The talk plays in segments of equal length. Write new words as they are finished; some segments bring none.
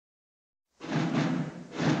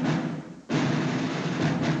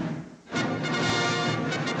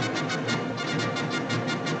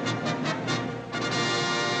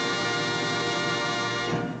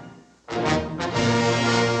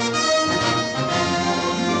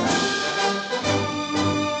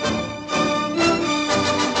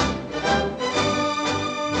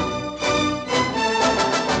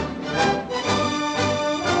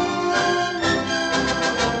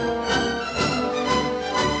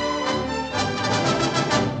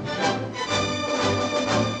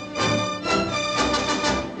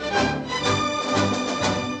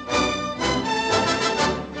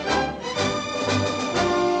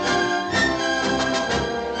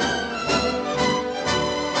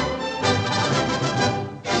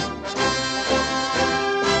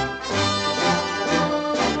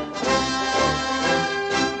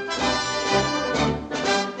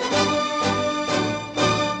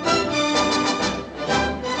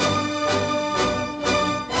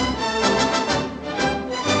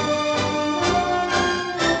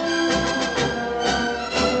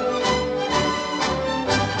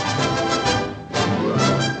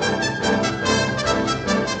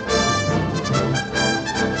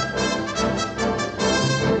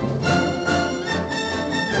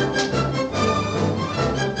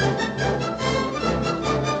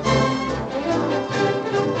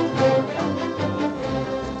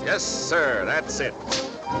it.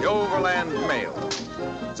 The Overland Mail.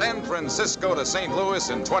 San Francisco to St. Louis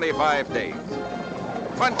in 25 days.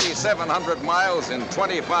 2,700 miles in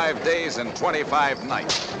 25 days and 25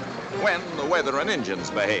 nights. When the weather and engines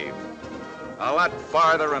behave. A lot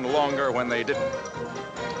farther and longer when they didn't.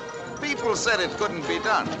 People said it couldn't be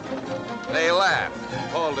done. They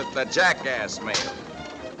laughed, called it the jackass mail.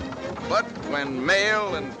 But when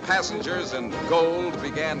mail and passengers and gold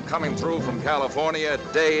began coming through from California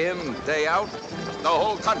day in, day out, the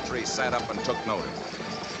whole country sat up and took notice.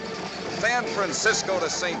 San Francisco to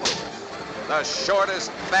St. Louis, the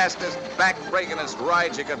shortest, fastest, back-breakingest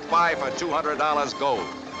ride you could buy for $200 gold,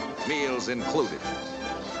 meals included.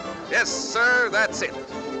 Yes, sir, that's it,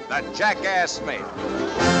 the jackass mail.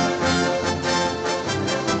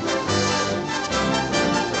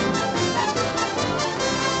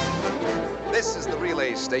 This is the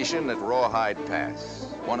relay station at Rawhide Pass,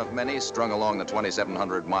 one of many strung along the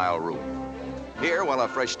 2,700-mile route. Here, while a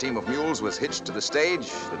fresh team of mules was hitched to the stage,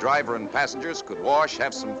 the driver and passengers could wash,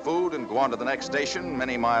 have some food, and go on to the next station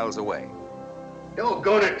many miles away.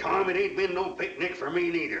 Doggone it, Tom, it ain't been no picnic for me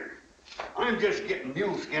neither. I'm just getting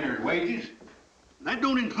mule skinner's wages. That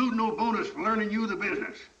don't include no bonus for learning you the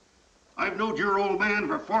business. I've knowed your old man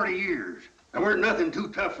for 40 years. There weren't nothing too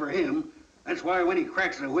tough for him. That's why when he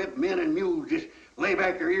cracks the whip, men and mules just lay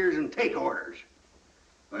back their ears and take orders.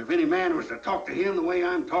 But if any man was to talk to him the way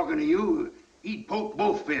I'm talking to you, he'd poke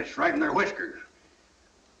both fists right in their whiskers.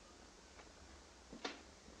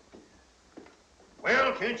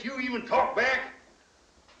 Well, can't you even talk back?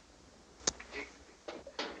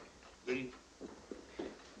 The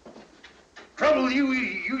trouble with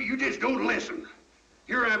you just don't listen.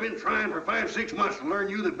 Here I've been trying for 5-6 months to learn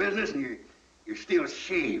you the business, and you're still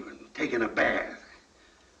shaving, taking a bath.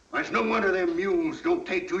 Well, it's no wonder them mules don't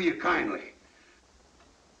take to you kindly.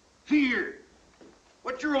 See here,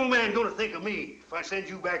 what's your old man gonna think of me if I send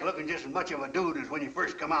you back looking just as much of a dude as when you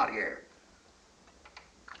first come out here?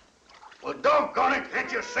 Well, doggone it,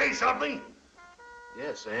 can't you say something?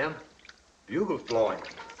 Yes, Sam. Bugle's blowing.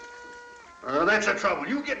 That's the trouble.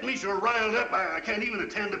 You get me so riled up, I can't even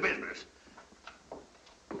attend to business.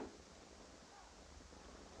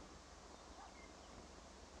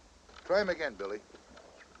 Try him again, Billy.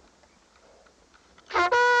 Now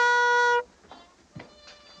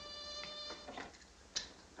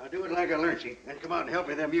do it like I learned you, then come out and help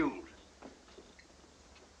me them mules.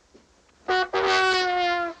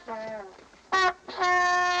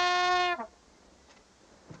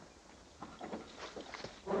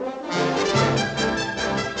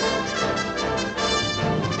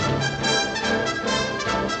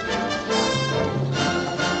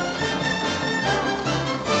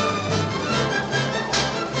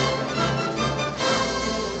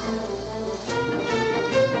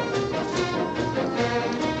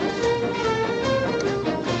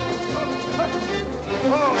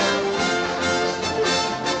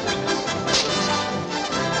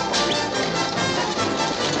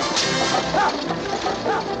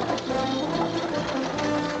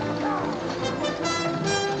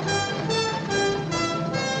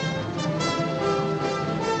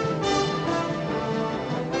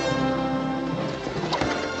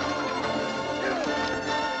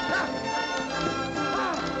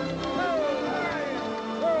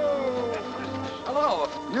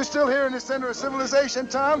 You still here in the center of civilization,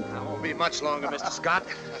 Tom? I won't be much longer, Mr. Scott.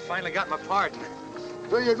 I finally got my pardon.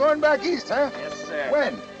 So you're going back east, huh? Yes, sir.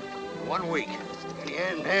 When? 1 week. He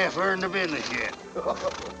hadn't half earned the business yet.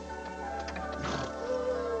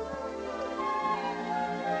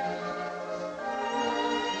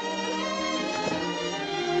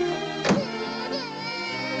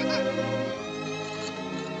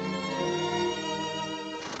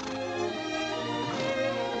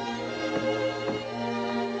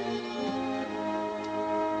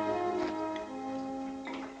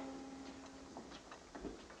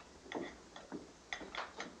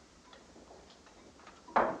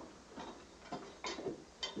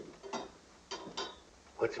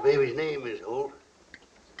 What's the baby's name, Miss Holt?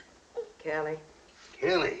 Callie.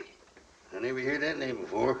 Callie. I never heard that name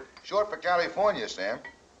before. Short for California, Sam.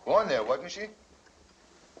 Born there, wasn't she?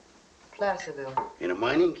 Classicmoviesvault. In a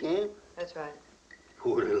mining camp? That's right.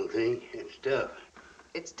 Poor little thing. It's tough.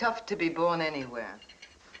 It's tough to be born anywhere.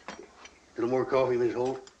 Little more coffee, Miss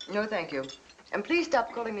Holt? No, thank you. And please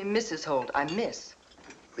stop calling me Mrs. Holt. I'm Miss.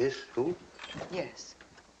 Miss Holt? Yes.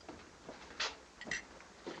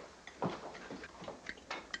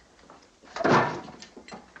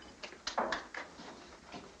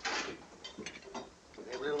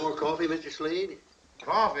 Have a little more coffee, Mr. Slade?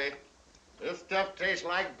 Coffee? This stuff tastes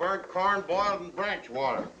like burnt corn boiled in branch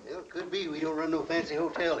water. Well, it could be. We don't run no fancy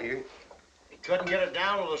hotel here. Couldn't get it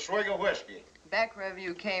down with a swig of whiskey. Back wherever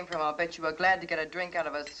you came from, I'll bet you were glad to get a drink out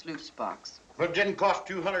of a sluice box. But it didn't cost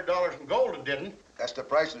 $200 in gold, it didn't. That's the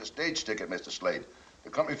price of the stage ticket, Mr. Slade. The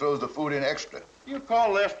company throws the food in extra. You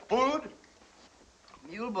call this food?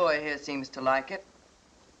 Mule boy here seems to like it.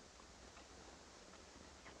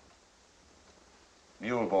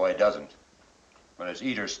 Mule boy doesn't. But his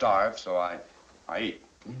eaters starve, so I eat.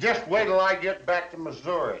 Just wait till I get back to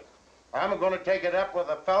Missouri. I'm going to take it up with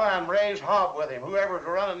a fella and raise hob with him, whoever's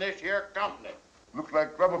running this here company. Looks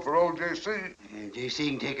like trouble for old J.C. J.C.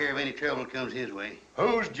 can take care of any trouble that comes his way.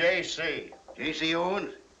 Who's J.C.? J.C.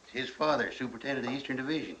 Owens. It's his father, superintendent of the Eastern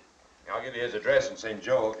Division. I'll give you his address in St.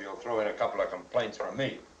 Joe if you'll throw in a couple of complaints from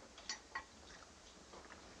me.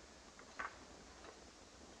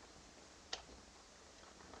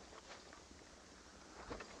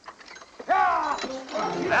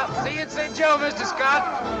 Well, see you in St. Joe, Mr.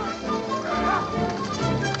 Scott.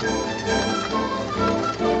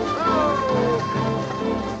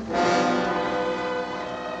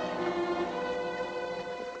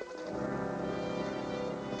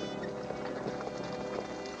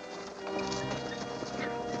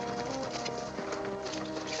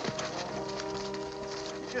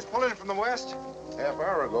 You just pulled in from the west? Half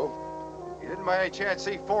hour ago. You didn't by any chance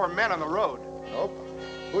see 4 men on the road? Nope.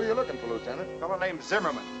 Who are you looking for, Lieutenant? A fellow named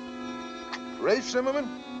Zimmerman. Rafe Zimmerman?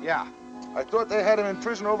 Yeah, I thought they had him in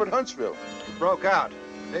prison over at Huntsville. he broke out.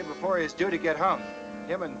 The day before he was due to get hung.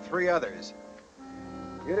 Him and 3 others.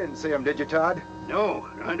 You didn't see him, did you, Todd? No,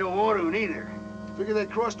 I don't want to neither. Figure they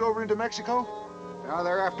crossed over into Mexico? Now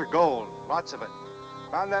they're after gold. Lots of it.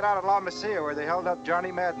 Found that out at La Mesilla where they held up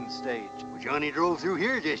Johnny Madden's stage. Well, Johnny drove through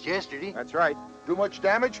here just yesterday. That's right. Do much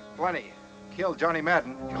damage? Plenty. Killed Johnny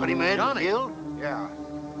Madden. Johnny Madden killed? Yeah.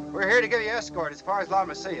 We're here to give you escort as far as La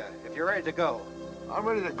Mesilla, if you're ready to go. I'm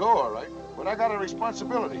ready to go, all right. But I got a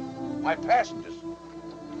responsibility. My passengers.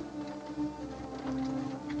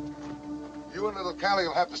 You and little Callie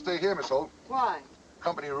will have to stay here, Miss Holt. Why?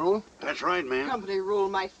 Company rule. That's right, ma'am. Company rule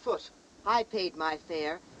my foot. I paid my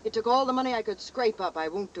fare. It took all the money I could scrape up. I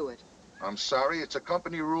won't do it. I'm sorry, it's a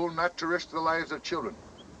company rule not to risk the lives of children.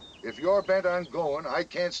 If you're bent on going, I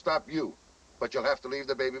can't stop you. But you'll have to leave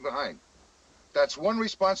the baby behind. That's one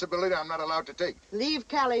responsibility I'm not allowed to take. Leave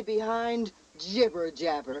Callie behind. Jibber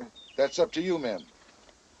jabber. That's up to you, ma'am.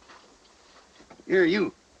 Here,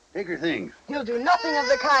 you. Take her things. He'll do nothing of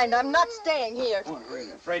the kind. I'm not staying here.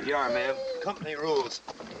 Afraid you are, ma'am. Company rules.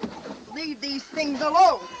 Leave these things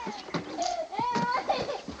alone.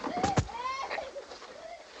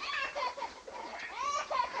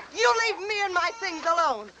 You leave me and my things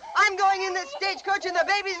alone. I'm going in this stagecoach and the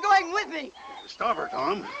baby's going with me. Stop her,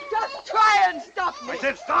 Tom. Just try and stop me. I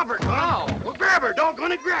said stop her, Tom. Well, grab her.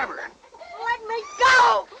 Doggone it, grab her. Let me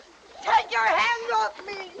go. Take your hands off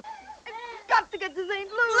me. I've got to get to St.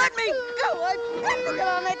 Louis. Let me go. I've got to get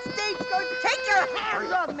on that stagecoach. Take your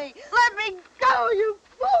hands off me. Let me go, you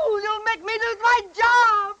fool. You'll make me lose my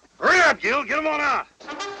job. Hurry up, Jill. Get them on out.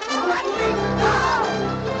 Let me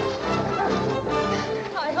go.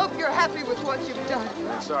 I hope you're happy with what you've done.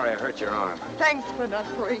 I'm sorry I hurt your arm. Thanks for not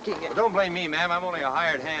breaking it. Well, don't blame me, ma'am. I'm only a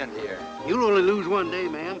hired hand here. You'll only lose one day,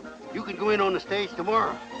 ma'am. You can go in on the stage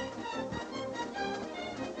tomorrow.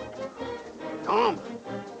 Tom,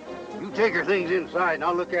 you take her things inside and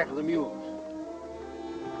I'll look after the mules.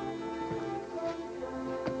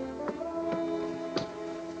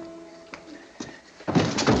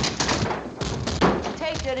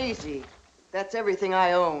 Take it easy. That's everything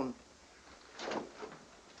I own.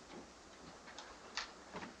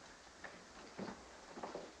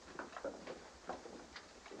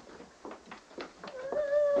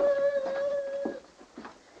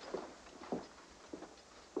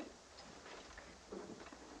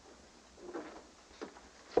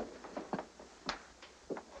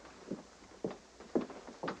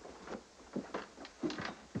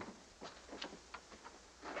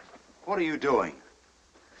 What are you doing?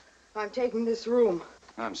 I'm taking this room.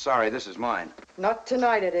 I'm sorry, this is mine. Not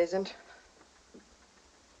tonight, it isn't.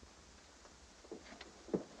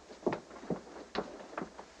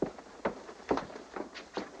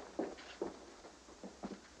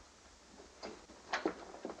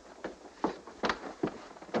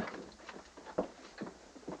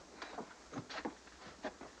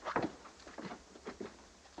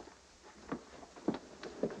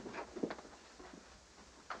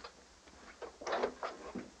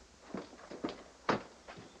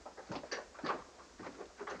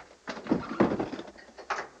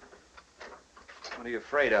 What are you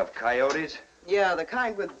afraid of, coyotes? Yeah, the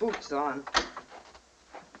kind with boots on.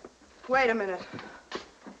 Wait a minute.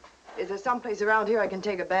 Is there someplace around here I can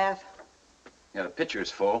take a bath? Yeah, the pitcher's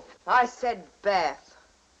full. I said bath.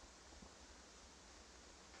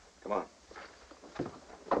 Come on.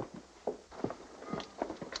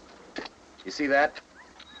 You see that?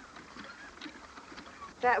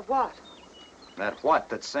 That what? That what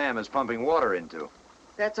that Sam is pumping water into.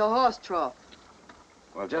 That's a horse trough.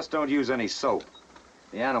 Well, just don't use any soap.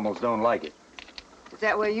 The animals don't like it. Is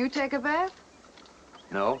that where you take a bath?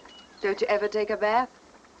 No? Don't you ever take a bath?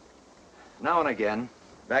 Now and again.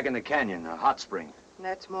 Back in the canyon, a hot spring.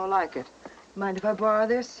 That's more like it. Mind if I borrow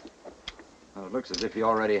this? Well, it looks as if you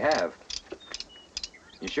already have.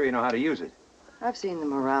 You sure you know how to use it? I've seen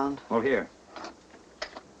them around. Well, here.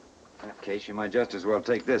 In that case, you might just as well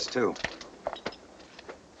take this, too.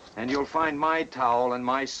 And you'll find my towel and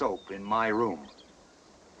my soap in my room.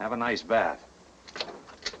 Have a nice bath.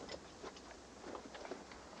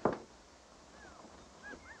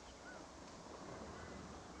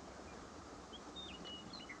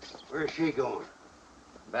 Where's she going?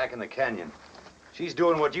 Back in the canyon. She's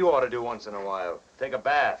doing what you ought to do once in a while. Take a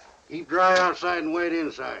bath. Keep dry outside and wet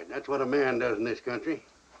inside. That's what a man does in this country.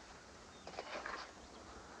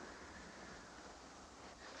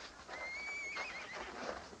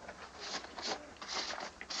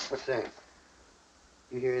 What's that?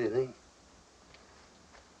 You hear anything?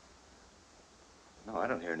 No, I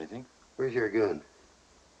don't hear anything. Where's your gun?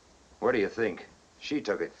 Where do you think? She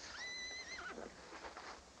took it.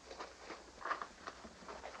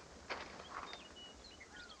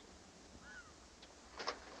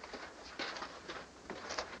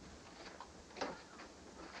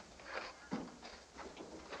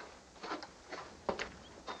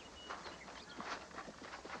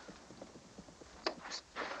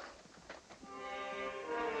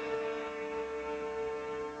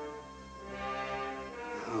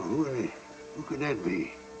 Who could that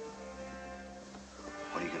be?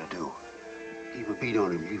 What are you gonna do? Keep a beat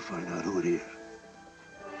on him till you find out who it is.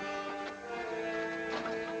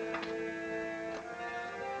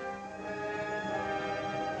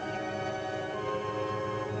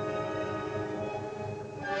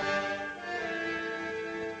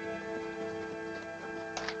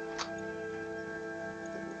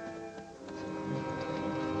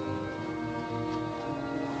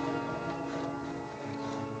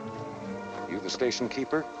 You the station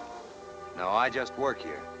keeper? No, I just work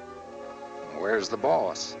here. Where's the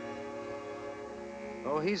boss?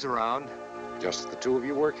 Oh, he's around. Just the two of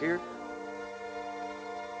you work here?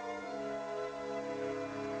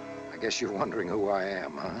 I guess you're wondering who I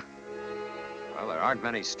am, huh? Well, there aren't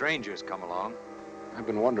many strangers come along. I've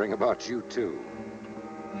been wondering about you, too.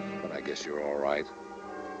 But I guess you're all right.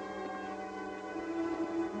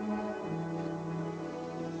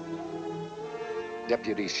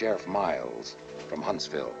 Deputy Sheriff Miles from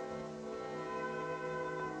Huntsville.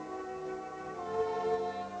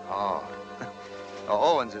 Oh.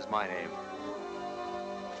 Oh, Owens is my name.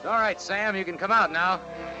 All right, Sam, you can come out now.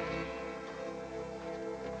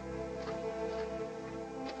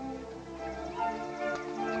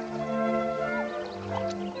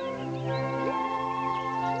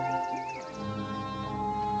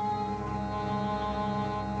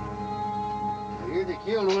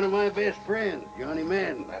 Killed one of my best friends, Johnny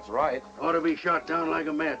Madden. That's right. Ought to be shot down like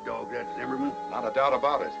a mad dog, that Zimmerman. Not a doubt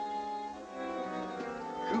about it.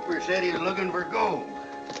 Trooper said he's looking for gold.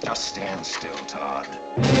 Just stand still, Todd.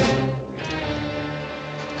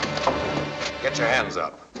 Get your hands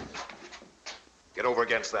up. Get over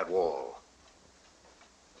against that wall.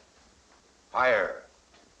 Fire.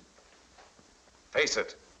 Face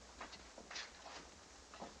it.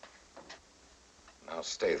 Now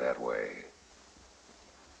stay that way.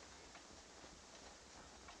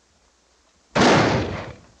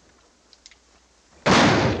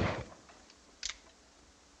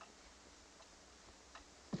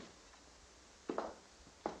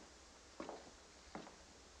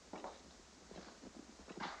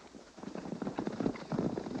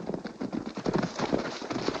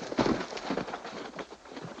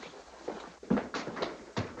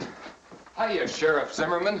 Hiya, Sheriff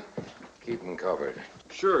Zimmerman. Keep them covered.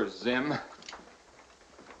 Sure, Zim.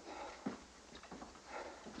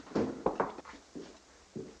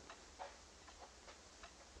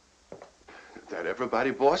 That everybody,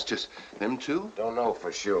 boss? Just them two? Don't know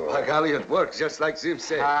for sure. By golly, it works, just like Zim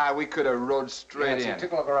said. Ah, we could have rode straight in.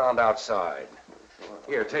 Take a look around outside.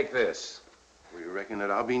 Here, take this. We reckon that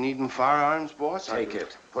I'll be needing firearms, boss? Take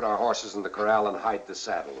it. Put our horses in the corral and hide the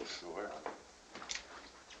saddles. Sure.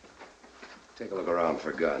 Take a look around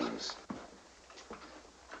for guns.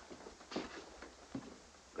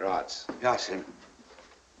 Grots. Yes, Sim.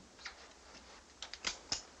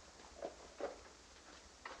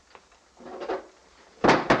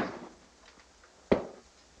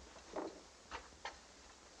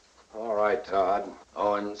 right, Todd.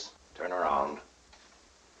 Owens, turn around.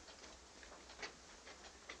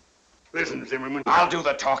 Listen, Zimmerman. I'll do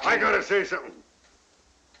the talking. I gotta say something.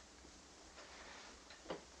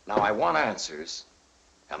 Now, I want answers,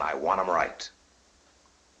 and I want them right.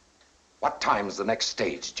 What time's the next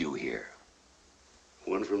stage due here?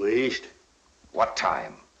 One from the east. What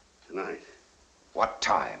time? Tonight. What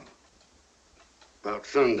time? About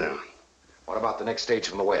sundown. What about the next stage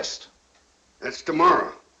from the west? That's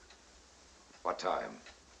tomorrow. What time?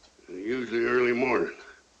 Usually early morning.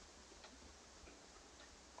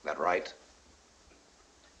 That right?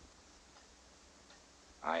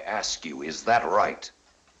 I ask you, is that right?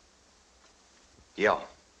 Yeah.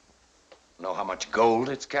 Know how much gold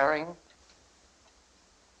it's carrying?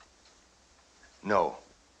 No.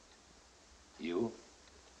 You?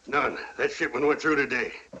 None. That shipment went through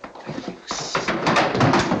today.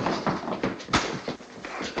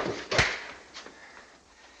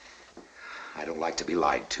 I don't like to be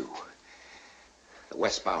lied to. The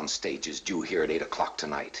westbound stage is due here at 8 o'clock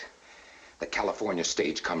tonight. The California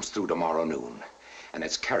stage comes through tomorrow noon, and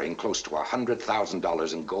it's carrying close to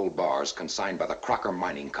 $100,000 in gold bars consigned by the Crocker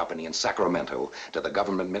Mining Company in Sacramento to the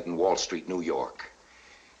government mint in Wall Street, New York.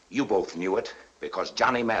 You both knew it because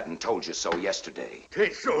Johnny Madden told you so yesterday.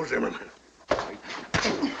 Take so, Zimmerman.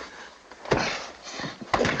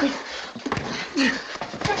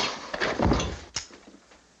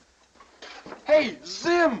 Hey,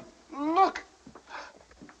 Zim! Look!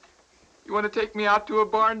 You want to take me out to a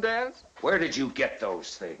barn dance? Where did you get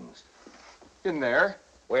those things? In there.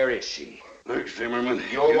 Where is she? Look, Zimmerman.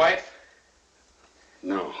 Your wife?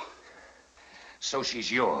 No. So she's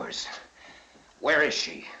yours. Where is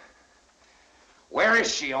she? Where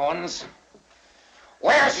is she, Owens?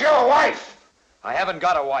 Where's your wife? I haven't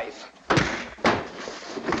got a wife.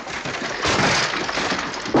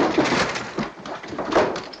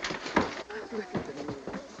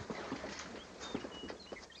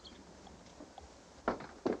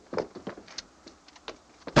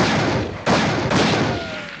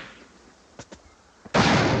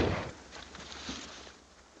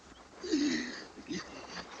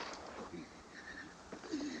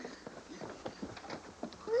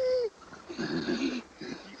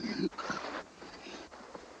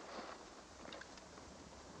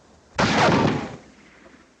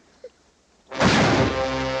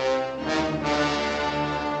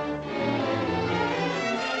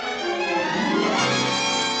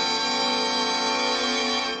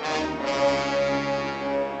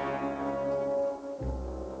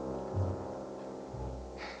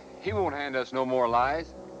 He won't hand us no more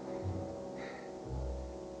lies.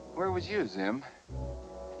 Where was you, Zim?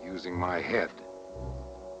 Using my head.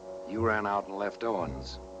 You ran out and left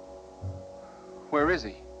Owens. Where is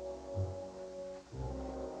he?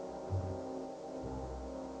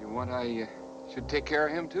 You want I should take care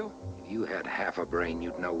of him, too? If you had half a brain,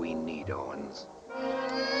 you'd know we need Owens.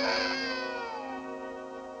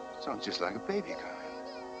 Sounds just like a baby crying.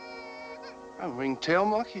 A ringtail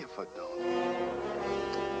monkey, if I don't.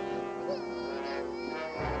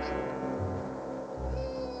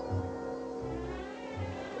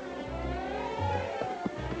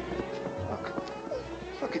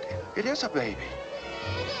 Look, it is a baby.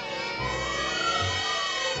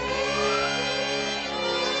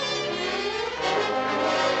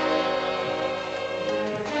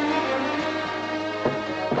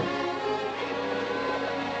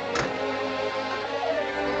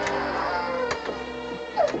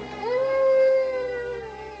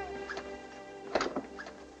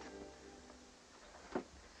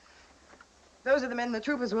 Those are the men the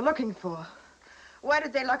troopers were looking for. Why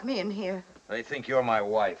did they lock me in here? They think you're my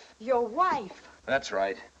wife. Your wife? That's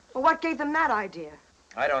right. Well, what gave them that idea?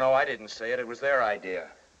 I don't know. I didn't say it. It was their idea.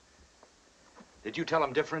 Did you tell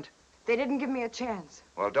them different? They didn't give me a chance.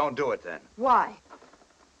 Well, don't do it then. Why?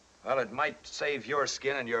 Well, it might save your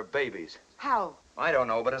skin and your baby's. How? I don't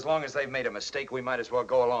know, but as long as they've made a mistake, we might as well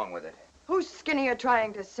go along with it. Whose skin are you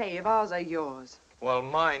trying to save? Ours or yours? Well,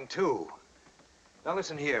 mine, too. Now,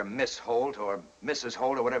 listen here, Miss Holt, or Mrs.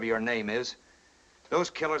 Holt, or whatever your name is. Those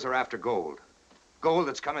killers are after gold. Gold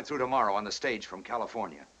that's coming through tomorrow on the stage from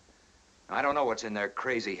California. I don't know what's in their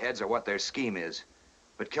crazy heads or what their scheme is,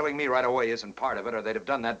 but killing me right away isn't part of it, or they'd have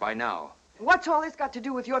done that by now. What's all this got to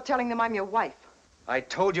do with your telling them I'm your wife? I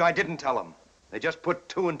told you I didn't tell them. They just put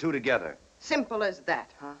two and two together. Simple as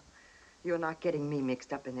that, huh? You're not getting me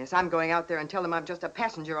mixed up in this. I'm going out there and tell them I'm just a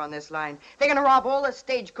passenger on this line. They're gonna rob all the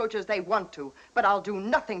stagecoaches they want to, but I'll do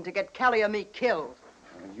nothing to get Callie or me killed.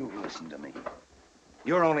 You listen to me.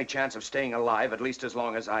 Your only chance of staying alive, at least as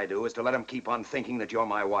long as I do, is to let them keep on thinking that you're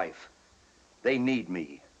my wife. They need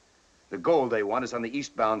me. The gold they want is on the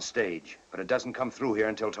eastbound stage, but it doesn't come through here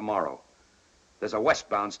until tomorrow. There's a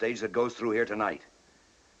westbound stage that goes through here tonight.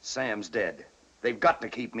 Sam's dead. They've got to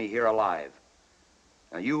keep me here alive.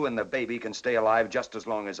 Now, you and the baby can stay alive just as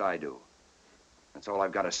long as I do. That's all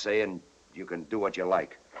I've got to say, and you can do what you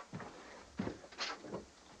like.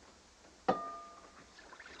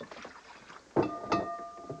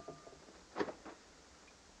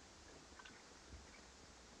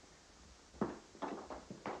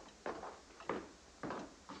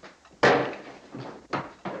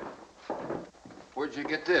 Where'd you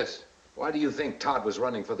get this? Why do you think Todd was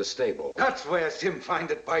running for the stable? That's where Sim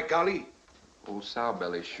find it, by golly. Old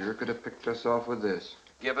Sowbelly sure could have picked us off with this.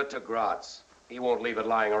 Give it to Gratz. He won't leave it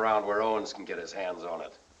lying around where Owens can get his hands on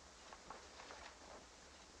it.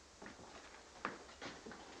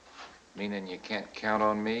 Meaning you can't count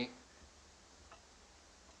on me?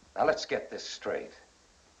 Now, let's get this straight.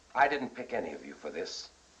 I didn't pick any of you for this.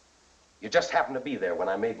 You just happened to be there when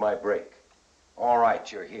I made my break. All right,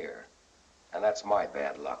 you're here. And that's my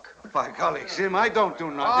bad luck. By golly, Sim, I don't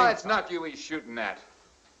do nothing. Oh, it's not you he's shooting at.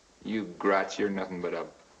 You Gratz, you're nothing but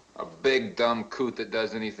a big dumb coot that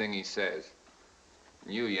does anything he says.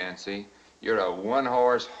 You, Yancey, you're a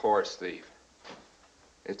one-horse horse thief.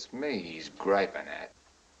 It's me he's griping at.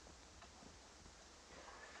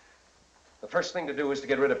 The first thing to do is to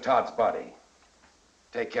get rid of Todd's body.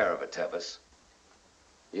 Take care of it, Tevis.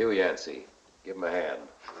 You, Yancey, give him a hand.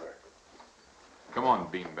 Sure. Come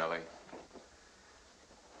on, Beanbelly.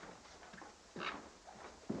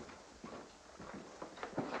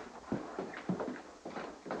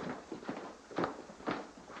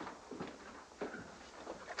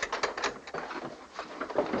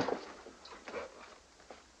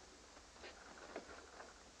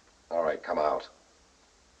 All right, come out.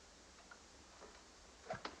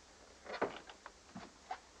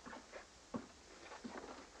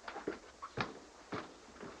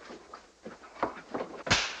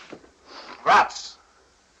 Gratz!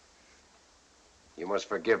 You must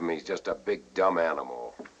forgive him. He's just a big, dumb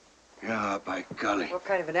animal. Yeah, by golly. What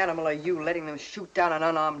kind of an animal are you, letting them shoot down an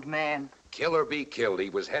unarmed man? Kill or be killed, he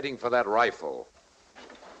was heading for that rifle.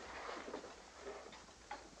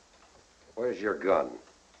 Where's your gun?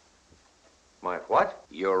 My what?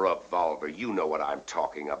 Your revolver. You know what I'm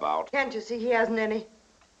talking about. Can't you see he hasn't any?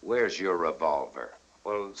 Where's your revolver?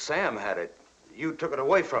 Well, Sam had it. You took it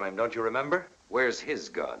away from him, don't you remember? Where's his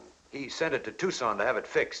gun? He sent it to Tucson to have it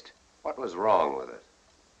fixed. What was wrong with it?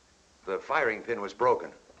 The firing pin was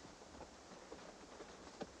broken.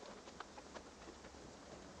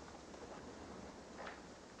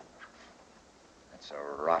 That's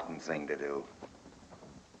a rotten thing to do.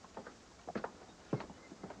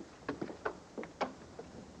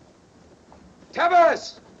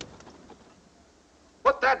 Tevis!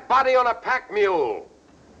 Put that body on a pack mule.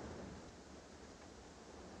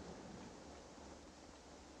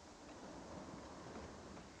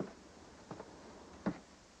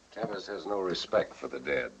 Tevis has no respect for the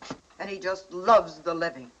dead. And he just loves the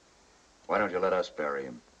living. Why don't you let us bury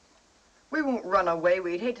him? We won't run away.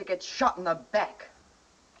 We'd hate to get shot in the back.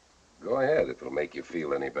 Go ahead, if it'll make you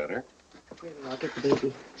feel any better. Wait a minute, I'll get the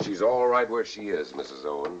baby. She's all right where she is, Mrs.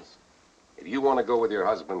 Owens. If you want to go with your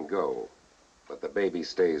husband, go. But the baby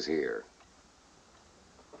stays here.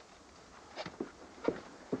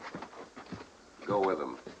 Go with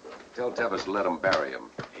him. Tell Tevis to let him bury him.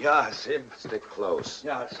 Yeah, Sim. Stick close.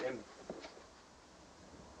 Yeah, Sim.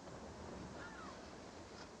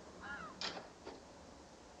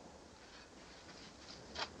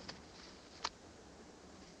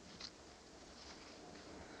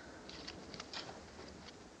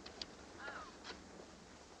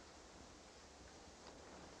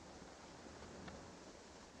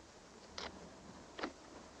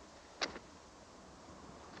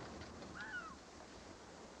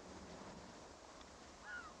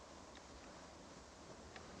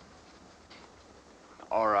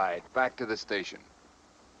 All right, back to the station.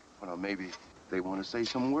 Well, maybe they want to say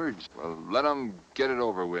some words. Well, let them get it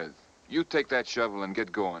over with. You take that shovel and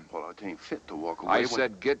get going. Well, it ain't fit to walk away. I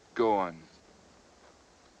said get going.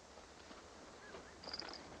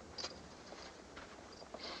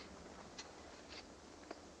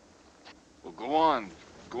 Well, go on.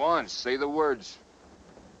 Go on, say the words.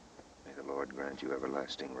 May the Lord grant you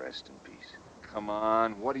everlasting rest and peace. Come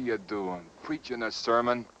on, what are you doing? Preaching a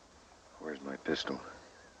sermon? Where's my pistol?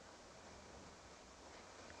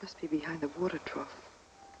 Must be behind the water trough.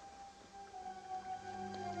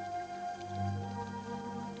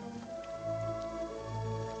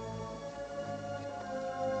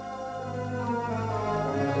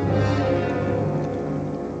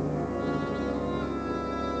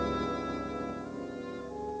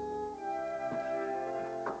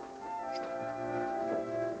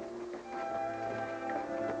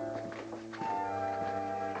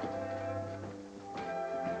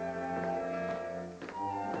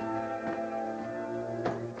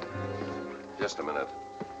 Just a minute.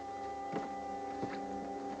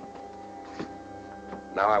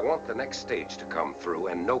 Now, I want the next stage to come through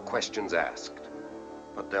and no questions asked.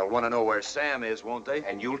 But they'll want to know where Sam is, won't they?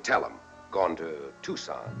 And you'll tell them. Gone to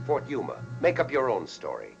Tucson, Fort Yuma. Make up your own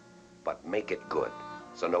story, but make it good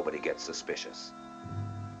so nobody gets suspicious.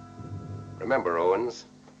 Remember, Owens,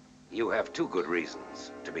 you have 2 good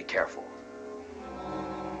reasons to be careful.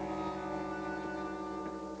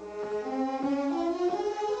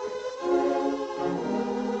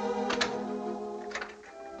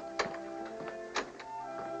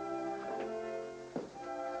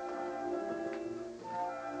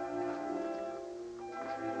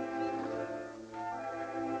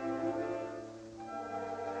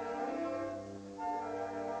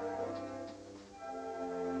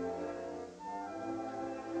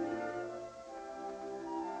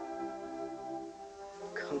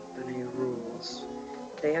 Company rules.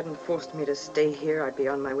 If they hadn't forced me to stay here, I'd be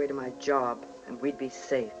on my way to my job, and we'd be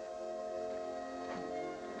safe.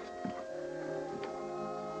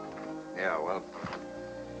 Yeah, well,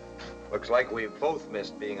 looks like we've both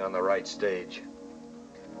missed being on the right stage.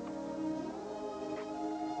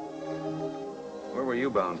 Where were you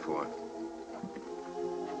bound for?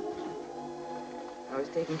 I was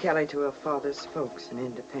taking Callie to her father's folks in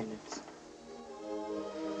Independence.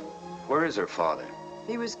 Where is her father?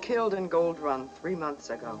 He was killed in Gold Run 3 months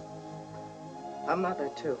ago. Her mother,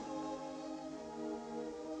 too.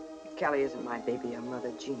 Callie isn't my baby. Her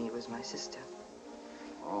mother, Jeannie, was my sister.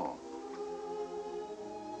 Oh.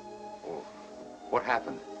 Oh. What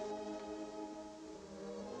happened?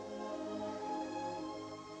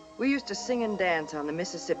 We used to sing and dance on the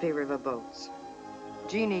Mississippi River boats.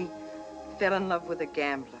 Jeannie fell in love with a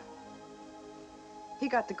gambler. He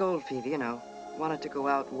got the gold fever, you know, wanted to go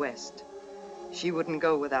out west. She wouldn't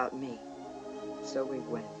go without me. So we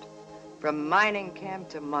went. From mining camp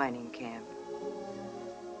to mining camp.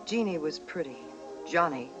 Jeannie was pretty.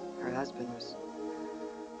 Johnny, her husband, was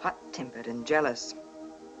hot-tempered and jealous.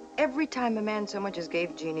 Every time a man so much as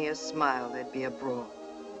gave Jeannie a smile, there'd be a brawl.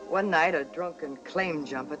 One night, a drunken claim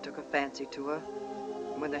jumper took a fancy to her.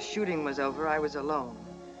 And when the shooting was over, I was alone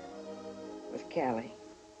with Callie.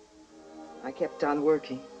 I kept on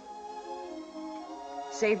working.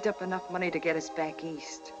 Saved up enough money to get us back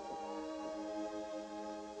east.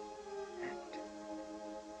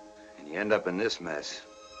 And you end up in this mess.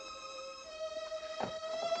 I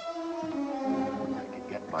could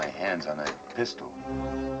get my hands on a pistol.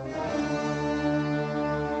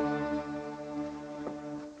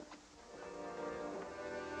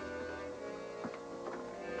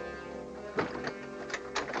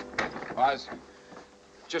 I was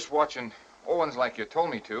just watching Owens like you told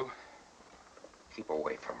me to. Keep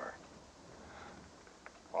away from her.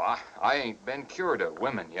 Well, I ain't been cured of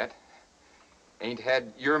women yet. Ain't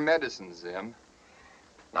had your medicine, Zim.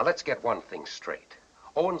 Now, let's get one thing straight.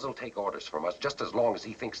 Owens will take orders from us just as long as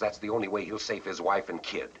he thinks that's the only way he'll save his wife and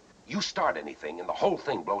kid. You start anything, and the whole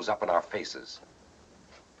thing blows up in our faces.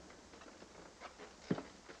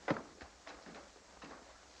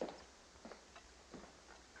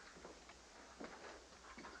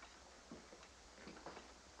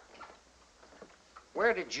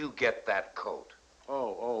 Where did you get that coat?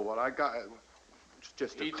 What I got, it's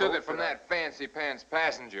just a He coat took it from that fancy pants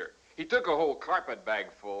passenger. He took a whole carpet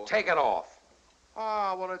bag full. Take it off.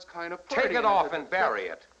 Ah, well, it's kind of pretty. Take it off and bury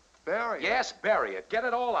it. Bury it? Yes, bury it. Get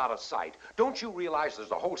it all out of sight. Don't you realize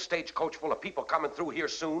there's a whole stagecoach full of people coming through here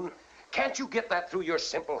soon? Can't you get that through your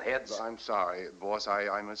simple heads? I'm sorry, boss.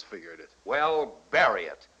 I misfigured it. Well, bury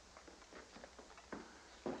it.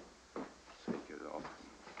 Take it off.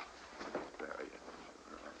 Bury it.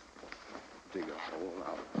 Dig a hole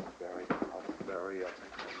out. Bury it. I'll bury it.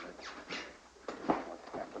 What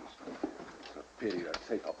happens? It's a pity to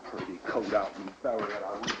take a pretty coat out and bury it.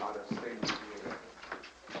 I wouldn't know how to stay here.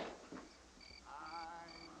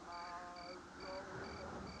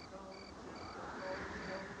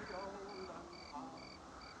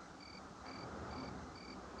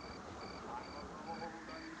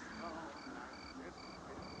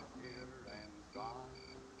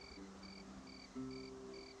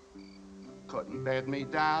 Couldn't bed me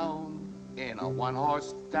down in a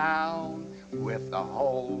one-horse town with the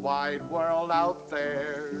whole wide world out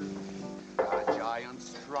there. A giant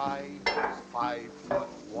stride is 5 foot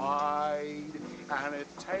wide, and it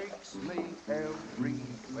takes me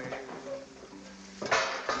everywhere.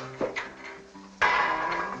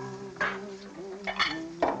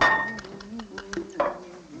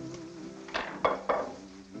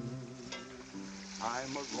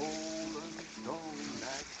 I'm a rolling stone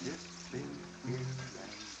that just been here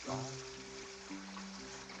and gone.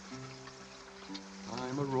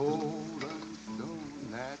 I'm a rolling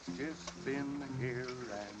in here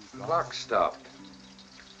and Clock stopped.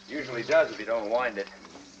 Usually does if you don't wind it.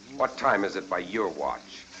 What time is it by your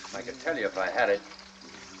watch? I could tell you if I had it.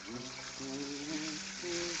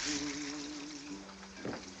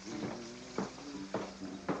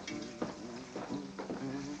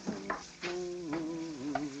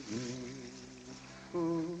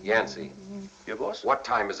 Yancey. Yeah, boss? What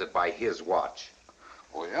time is it by his watch?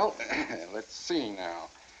 Well, let's see now.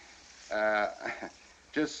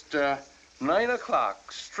 Just 9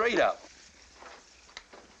 o'clock, straight up.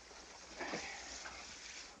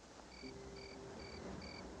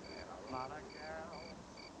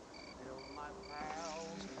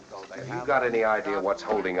 Have you got any idea what's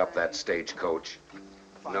holding up that stagecoach?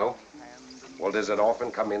 No? Well, does it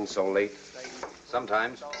often come in so late?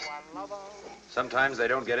 Sometimes. Sometimes they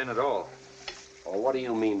don't get in at all. Well, what do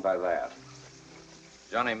you mean by that?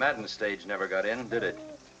 Johnny Madden's stage never got in, did it?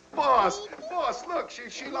 Boss, look,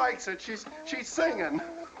 she likes it. She's singing.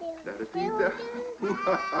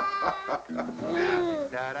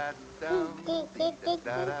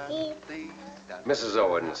 Mrs.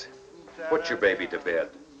 Owens, put your baby to bed.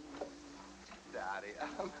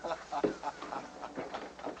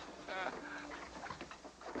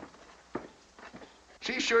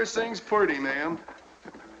 She sure sings pretty, ma'am.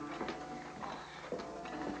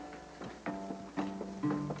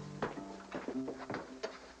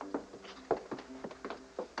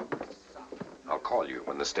 I'll call you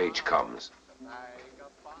when the stage comes.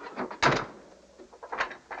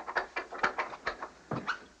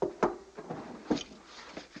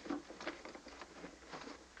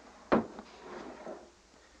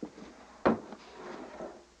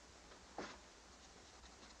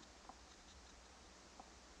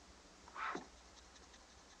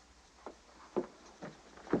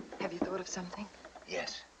 Have you thought of something?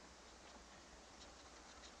 Yes.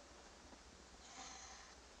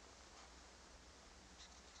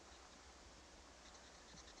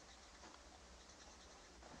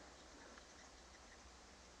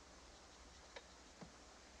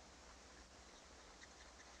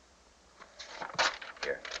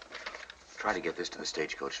 Here. Try to get this to the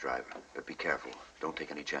stagecoach driver, but be careful. Don't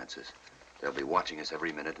take any chances. They'll be watching us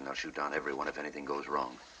every minute, and they'll shoot down everyone if anything goes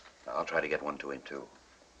wrong. Now, I'll try to get one to him, too.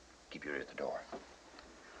 Keep your ear at the door.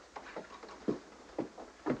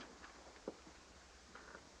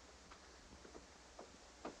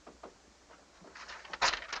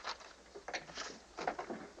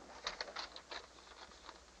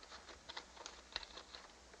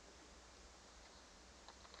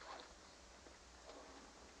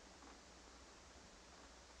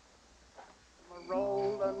 A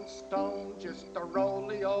rolling stone, just a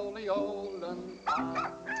roly-oly-olin'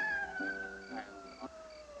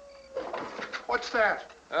 What's that?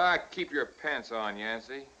 Keep your pants on,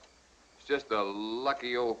 Yancey. It's just a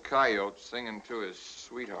lucky old coyote singing to his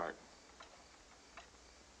sweetheart.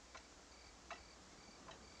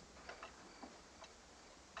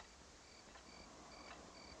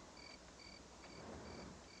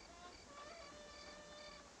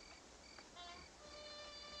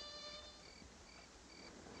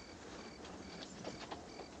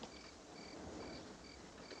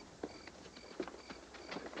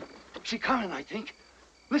 She coming, I think.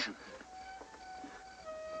 Listen.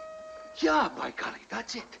 Yeah, by golly,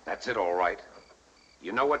 that's it. That's it, all right.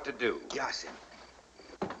 You know what to do. Yes,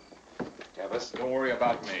 sir. Tevis, Don't worry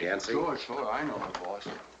about me. Yancey. Sure, I know it, boss.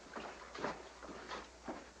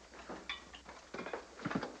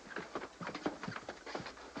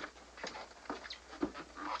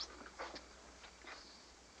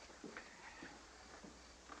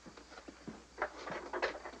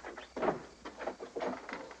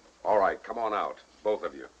 All right, come on out, both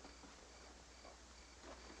of you.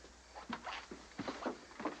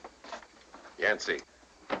 Yancey,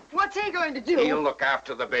 What's he going to do? he'll look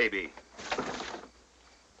after the baby.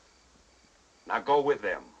 Now go with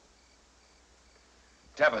them.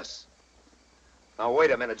 Tevis. Now,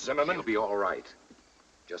 wait a minute, Zimmerman. He'll be all right.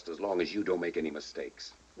 Just as long as you don't make any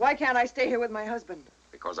mistakes. Why can't I stay here with my husband?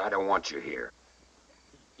 Because I don't want you here.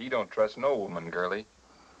 He don't trust no woman, girlie.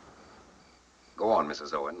 Go on,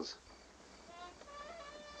 Mrs. Owens.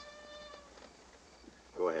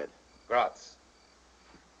 Go ahead. Gratz.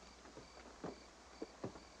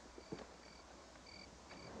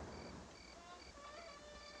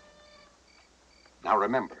 Now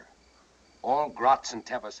remember, all Gratz and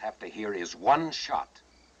Tevis have to hear is one shot.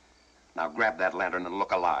 Now grab that lantern and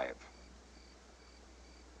look alive.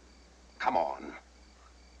 Come on.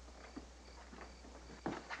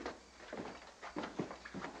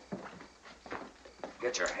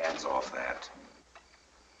 Get your hands off that.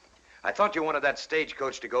 I thought you wanted that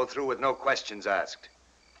stagecoach to go through with no questions asked.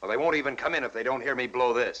 Well, they won't even come in if they don't hear me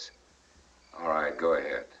blow this. All right, go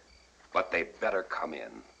ahead. But they better come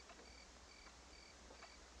in.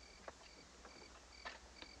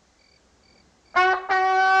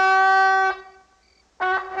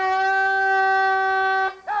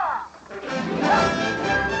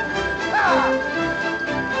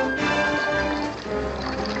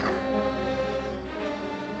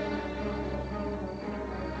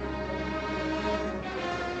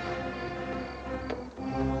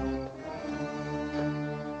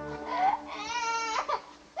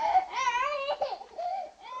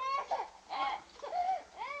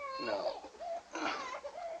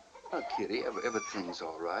 Kitty, everything's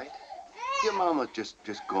all right. Your mama just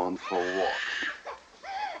gone for a walk.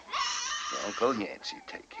 Uncle Yancey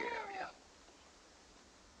take care of you.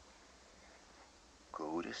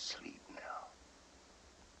 Go to sleep now.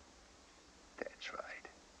 That's right.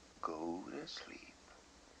 Go to sleep.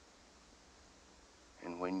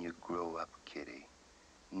 And when you grow up, Kitty,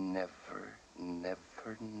 never,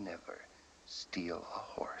 never, never steal a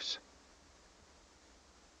horse.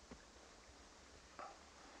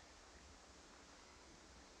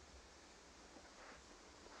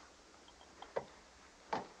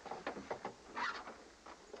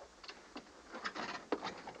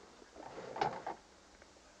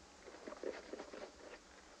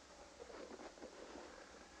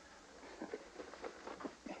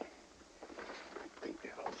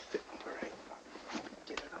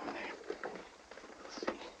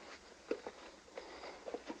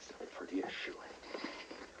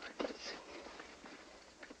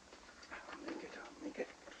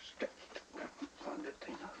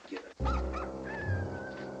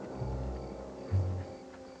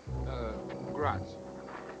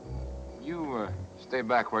 You stay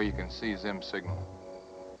back where you can see Zim's signal.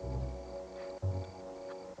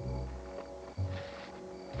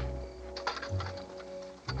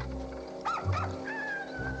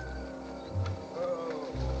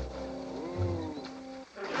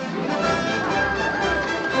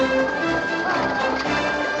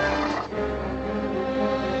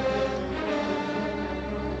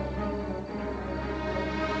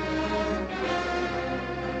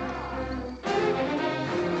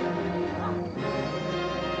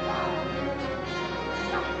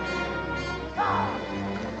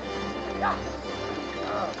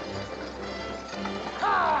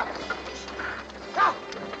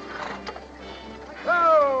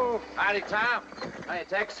 Howdy, Tom. Hiya,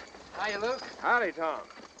 Tex. Hiya, Luke. Howdy, Tom.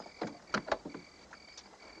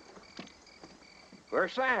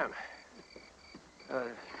 Where's Sam?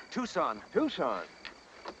 Tucson. Tucson.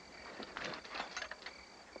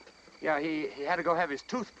 Yeah, he had to go have his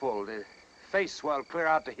tooth pulled. His face swelled clear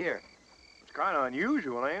out to here. It's kind of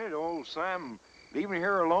unusual, ain't it? Old Sam leaving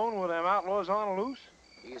here alone with them outlaws on the loose?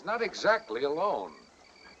 He's not exactly alone.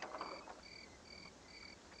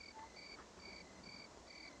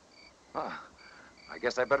 I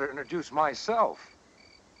guess I better introduce myself.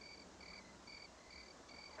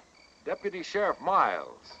 Deputy Sheriff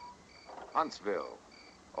Miles, Huntsville.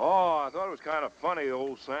 Oh, I thought it was kind of funny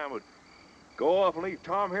old Sam would go off and leave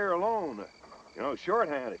Tom here alone. You know,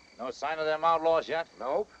 short-handed. No sign of them outlaws yet?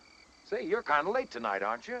 Nope. Say, you're kind of late tonight,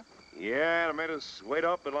 aren't you? Yeah, they made us wait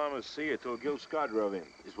up and let us see it till Gil Scott drove in.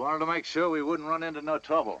 Just wanted to make sure we wouldn't run into no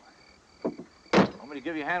trouble. Want me to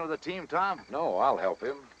give you a hand with the team, Tom? No, I'll help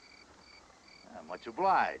him. Much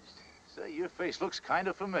obliged. Say, your face looks kind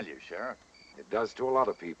of familiar, Sheriff. It does to a lot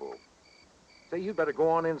of people. Say, you'd better go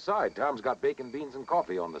on inside. Tom's got bacon, beans, and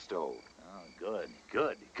coffee on the stove. Oh, good,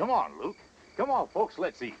 good. Come on, Luke. Come on, folks,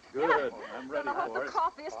 let's eat. Good. I'm ready for it. The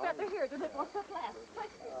coffee is better here than it was at last.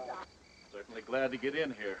 Certainly glad to get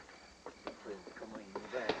in here.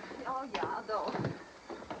 Oh, ja, då.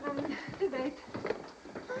 Men du vet,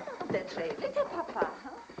 det är trevligt att pappa.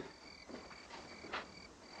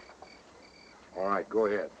 All right, go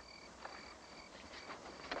ahead.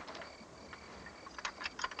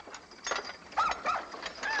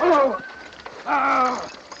 Oh! Oh!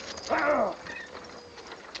 Oh!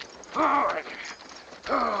 Oh!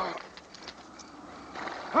 Oh!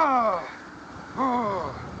 Oh!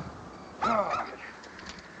 Oh!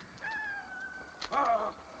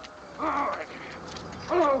 Oh! Oh!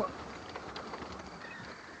 Oh!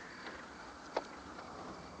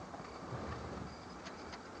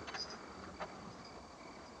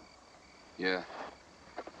 Yeah.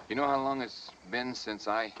 You know how long it's been since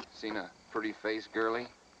I seen a pretty-faced girlie?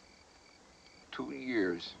 2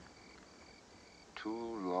 years. 2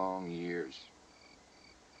 long years.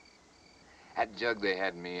 That jug they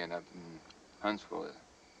had me in up in Huntsville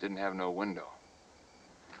didn't have no window.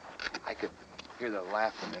 I could hear the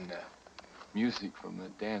laughing and the music from the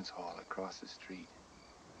dance hall across the street.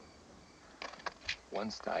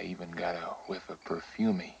 Once I even got a whiff of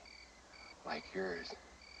perfumey, like yours.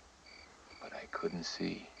 But I couldn't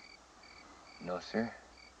see. No, sir.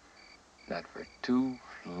 Not for 2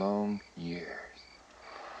 long years.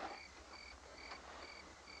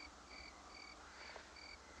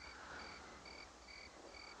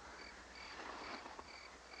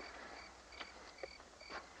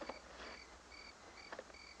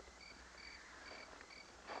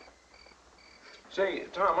 Say,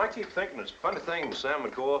 Tom, I keep thinking it's a funny thing Sam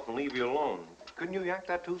would go off and leave you alone. Couldn't you yank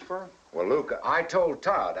that tooth for him? Well, Luke, I told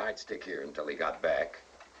Todd I'd stick here until he got back.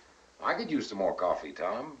 I could use some more coffee,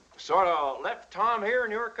 Tom. Sort of left Tom here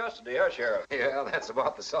in your custody, huh, Sheriff? Yeah, that's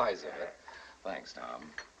about the size of it. Thanks,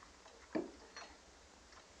 Tom.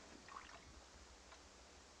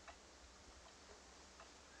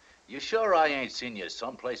 You sure I ain't seen you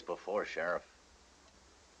someplace before, Sheriff?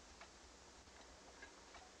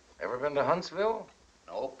 Ever been to Huntsville?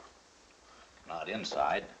 Nope. Not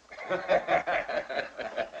inside. I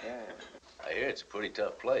hear it's a pretty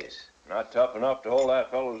tough place. Not tough enough to hold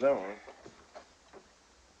that fellow's influence.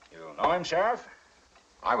 You know him, Sheriff?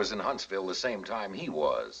 I was in Huntsville the same time he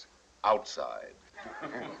was. Outside.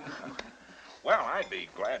 Well, I'd be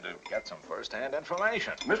glad to get some first-hand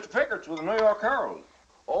information. Mr. Fickert's with the New York Herald.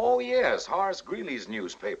 Oh, yes, Horace Greeley's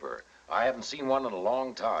newspaper. I haven't seen one in a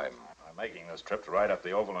long time. I'm making this trip to write up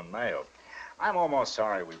the Overland Mail. I'm almost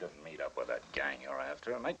sorry we didn't meet up with that gang you're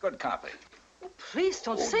after and make good copy. Oh, please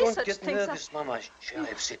don't say don't such get things. nervous, Mama.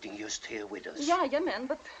 Sheriff's sitting just here with us. Yeah, man,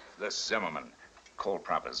 but... This Zimmerman, cold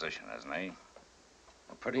proposition, isn't he?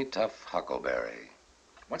 A pretty tough huckleberry.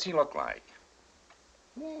 What's he look like?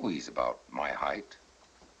 Oh, he's about my height.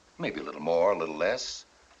 Maybe a little more, a little less.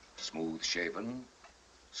 Smooth shaven,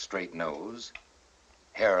 straight nose,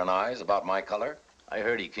 hair and eyes about my color. I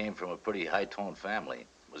heard he came from a pretty high-toned family.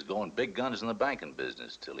 Was going big guns in the banking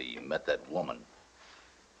business till he met that woman.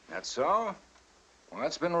 That's so? Well,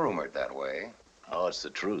 it's been rumored that way. Oh, it's the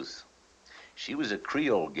truth. She was a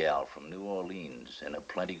Creole gal from New Orleans and a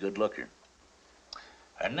plenty good looker.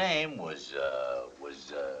 Her name was, what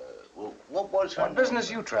was her What name? business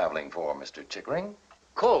you traveling for, Mr. Chickering?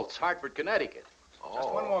 Colts, Hartford, Connecticut.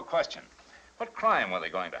 Just one more question. What crime were they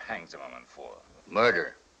going to hang Zimmerman for?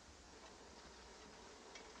 Murder.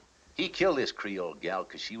 He killed this Creole gal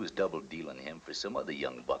because she was double-dealing him for some other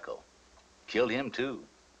young bucko. Killed him, too.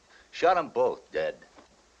 Shot them both dead.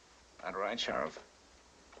 That right, Sheriff?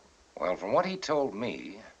 Well, from what he told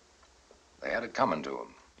me, they had it coming to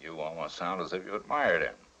him. You almost sound as if you admired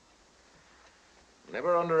him.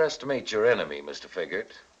 Never underestimate your enemy, Mr.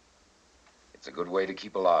 Figgert. It's a good way to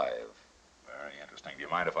keep alive. Very interesting. Do you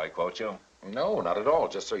mind if I quote you? No, not at all,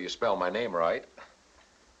 just so you spell my name right.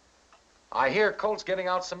 I hear Colt's getting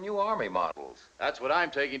out some new Army models. That's what I'm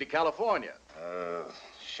taking to California.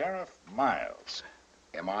 Sheriff Miles.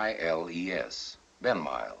 M-I-L-E-S. Ben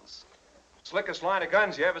Miles. Slickest line of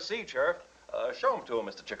guns you ever see, Sheriff. Show them to him,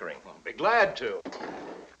 Mr. Chickering. I'll be glad to.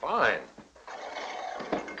 Fine.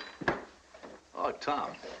 Oh,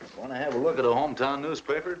 Tom, want to have a look at a hometown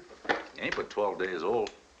newspaper? It ain't but 12 days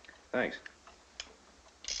old. Thanks.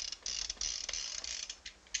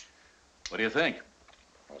 What do you think?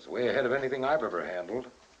 I was way ahead of anything I've ever handled.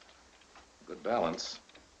 Good balance.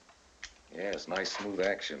 Yes, nice smooth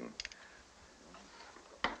action.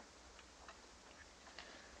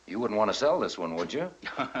 You wouldn't want to sell this one, would you?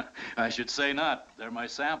 I should say not. They're my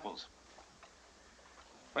samples.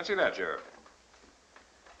 Fancy that, Sheriff.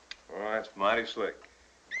 Oh, that's mighty slick.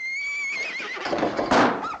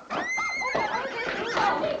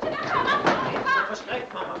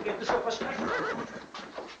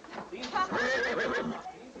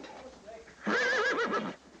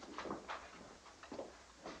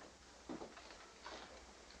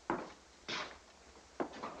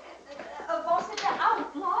 Was it the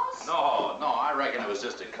outlaws? No, I reckon it was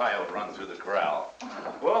just a coyote run through the corral.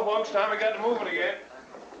 Well, folks, time we got to moving again.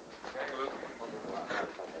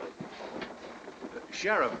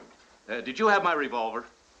 Sheriff, did you have my revolver?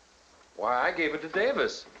 Why, I gave it to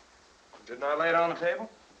Davis. Didn't I lay it on the table?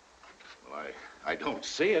 Well, I don't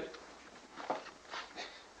see it.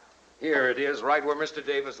 Here it is, right where Mr.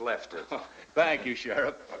 Davis left it. Thank you,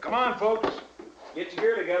 Sheriff. Well, come on, folks. Get your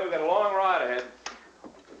gear together. We've got a long ride ahead.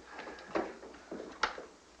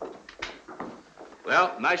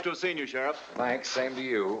 Well, nice to have seen you, Sheriff. Thanks, same to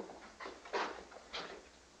you.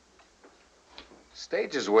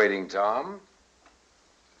 Stage is waiting, Tom.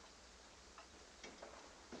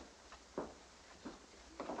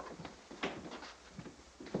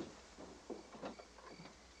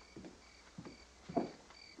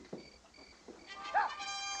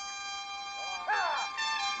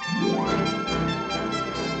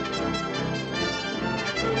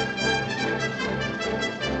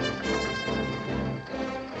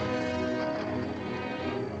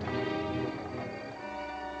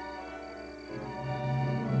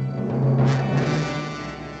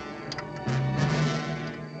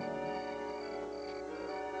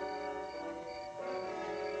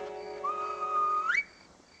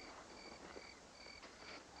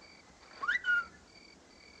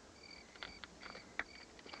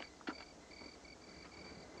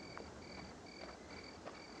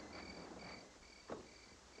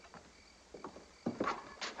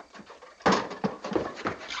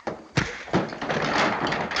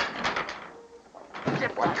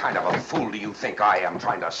 fool do you think I am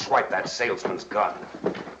trying to swipe that salesman's gun?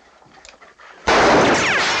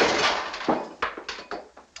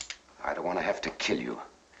 I don't want to have to kill you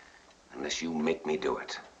unless you make me do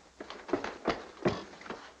it.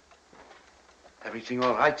 Everything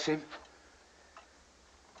all right, Sim?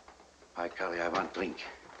 Hi, Callie, I want drink.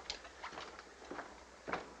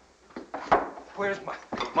 Where's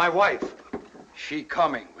my wife? She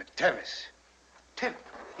coming with Tevis.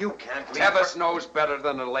 You can't leave Tevis her. knows better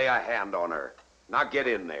than to lay a hand on her. Now get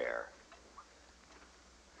in there.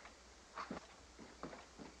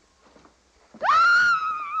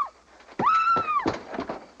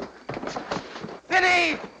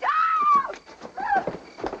 Vinnie!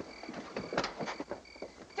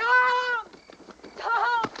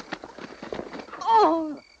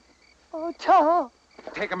 Oh, Tom.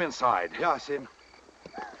 Take him inside. Yeah, Sim.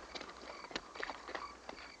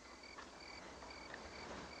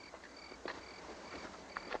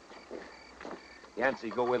 Yancey,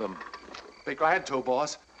 go with him. Be glad to,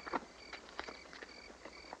 boss.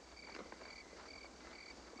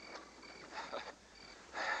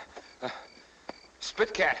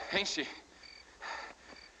 Spit cat, ain't she?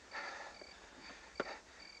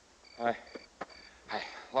 I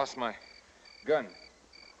lost my gun.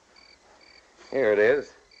 Here it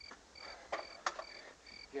is.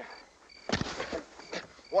 Yeah.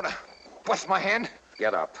 Wanna bust my hand?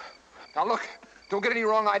 Get up. Now look, don't get any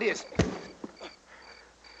wrong ideas.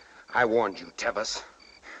 I warned you, Tevis.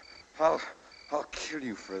 I'll kill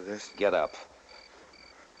you for this. Get up.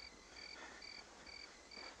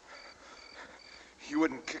 You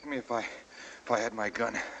wouldn't kick me if I had my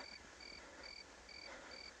gun.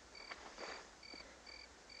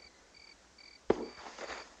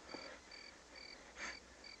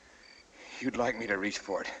 You'd like me to reach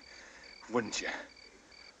for it, wouldn't you?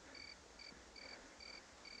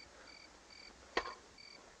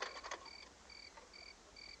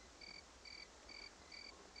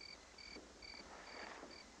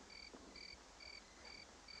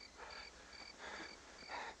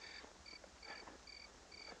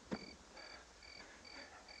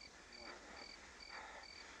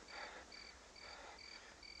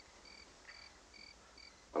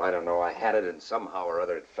 Well, I don't know. I had it, and somehow or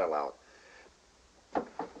other it fell out.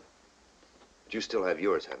 But you still have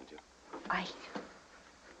yours, haven't you?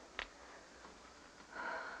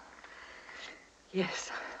 Yes,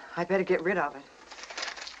 I better get rid of it.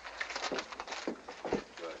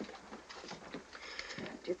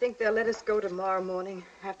 Do you think they'll let us go tomorrow morning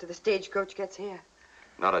after the stagecoach gets here?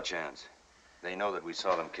 Not a chance. They know that we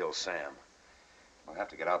saw them kill Sam. We'll have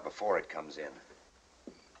to get out before it comes in.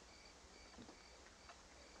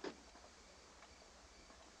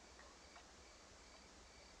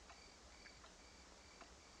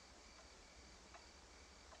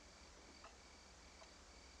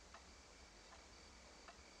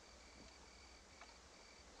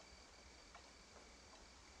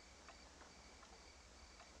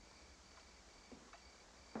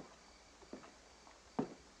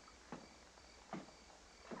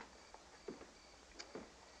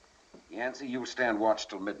 Yancey, you stand watch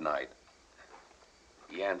till midnight.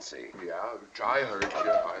 Yancey. Yeah, I heard you.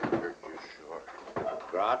 I heard you, sure.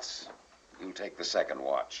 Gratz, you take the second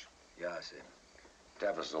watch. Yeah, Sim.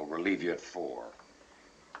 Tevis will relieve you at 4.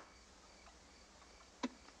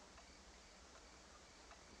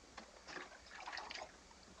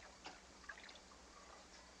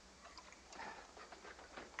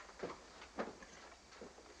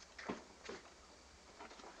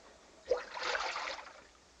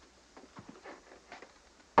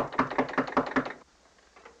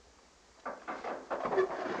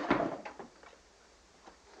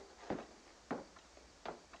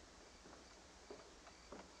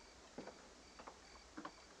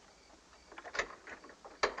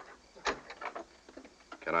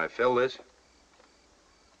 Can I fill this?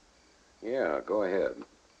 Yeah, go ahead.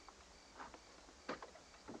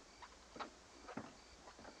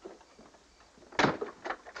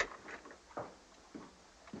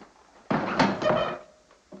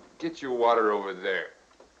 Get your water over there.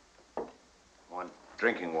 Want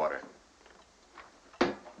drinking water.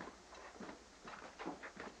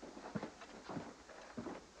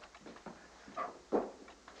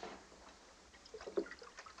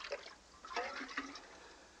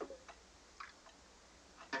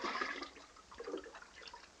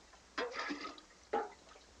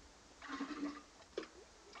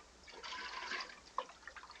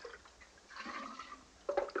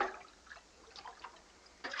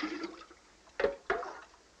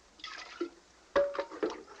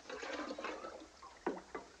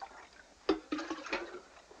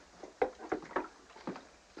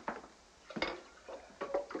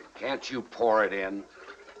 Can't you pour it in?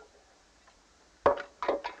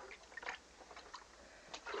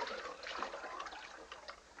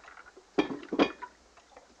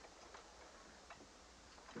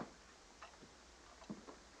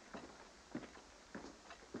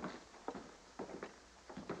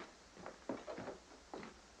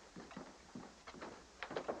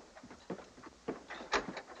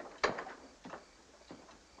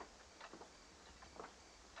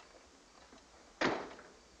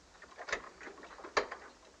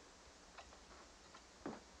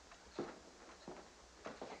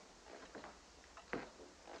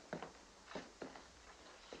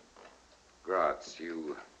 Gratz,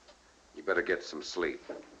 you better get some sleep.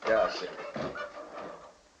 Yeah, sir.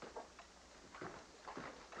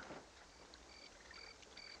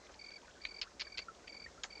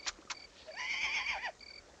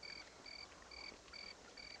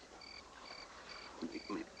 Make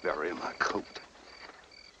me bury my coat.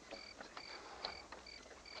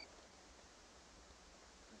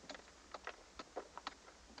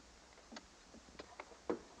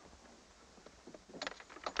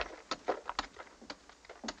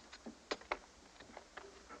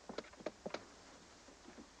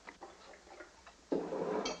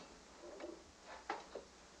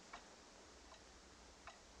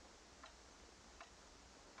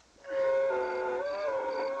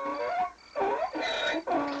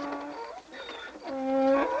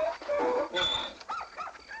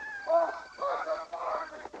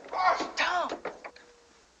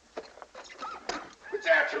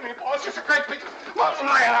 Boss, there's a great big mountain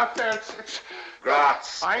lion out there.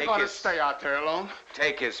 Gratz, I ain't gonna stay out there alone.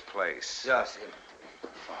 Take his place. Yes.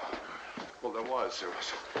 Well, there was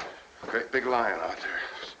a great big lion out there.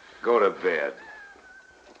 Go to bed.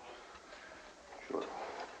 Sure.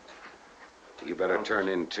 You better turn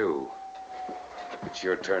in, too. It's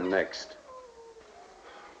your turn next.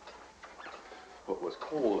 Well, it was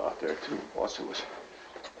cold out there, too, boss.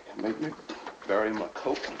 It made me bury my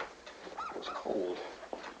coat. It was cold.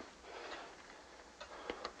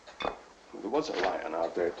 There was a lion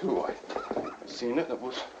out there, too. I seen it. It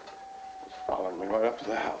was following me right up to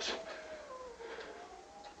the house.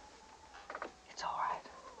 It's all right.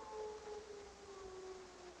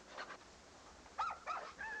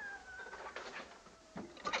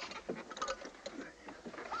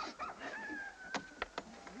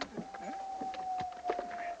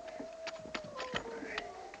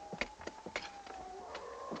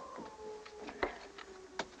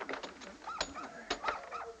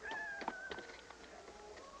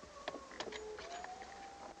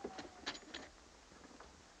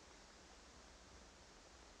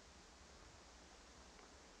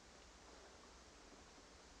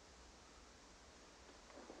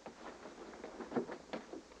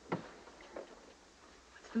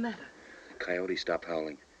 What's the matter? The coyote stopped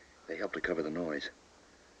howling. They helped to cover the noise.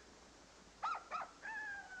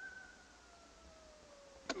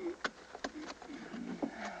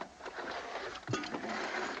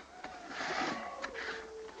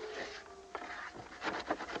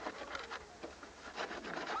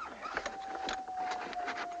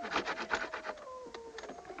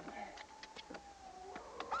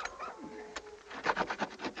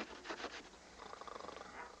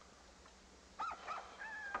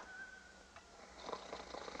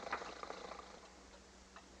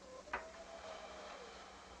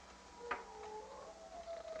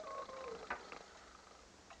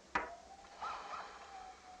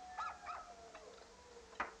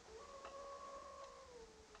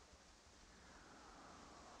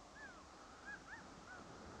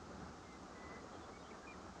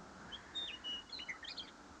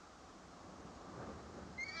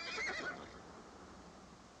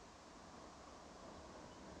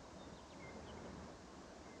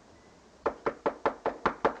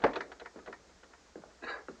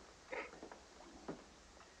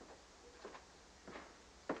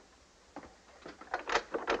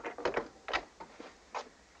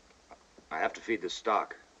 I have to feed the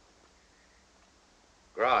stock.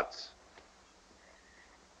 Gratz.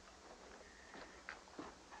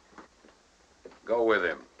 Go with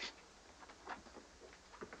him.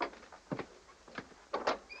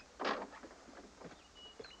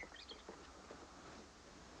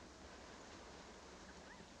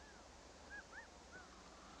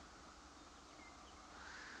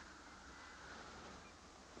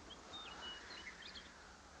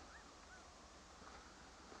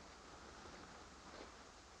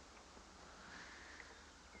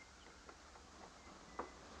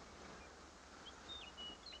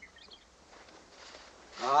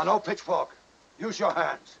 No pitchfork. Use your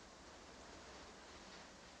hands.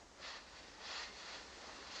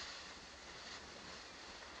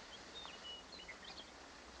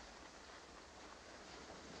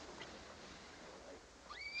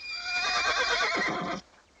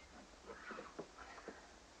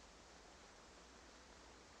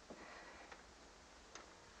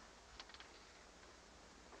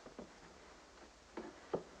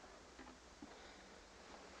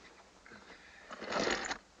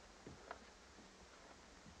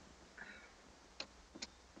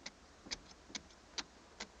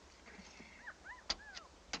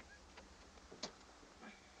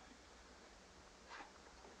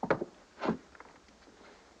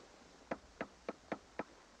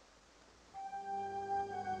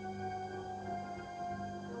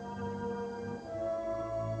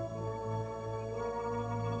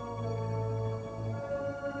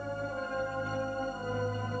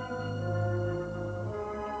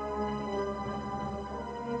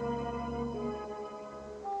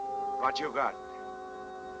 What you got?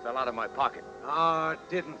 Fell out of my pocket. No, it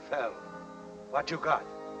didn't fell. What you got?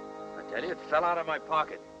 I tell you, it fell out of my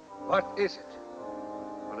pocket. What is it?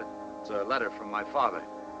 Well, it's a letter from my father.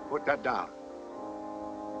 Put that down.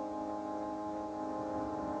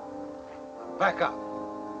 Back up.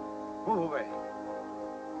 Move away.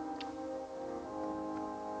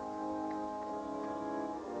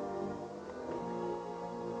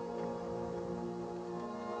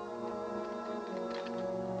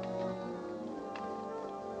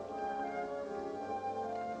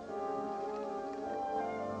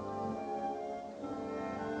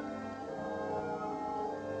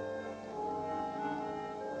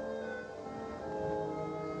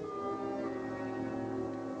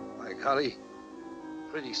 Callie,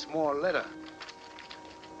 pretty small letter.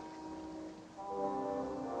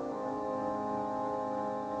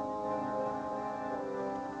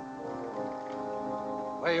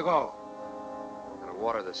 Where you go? Gotta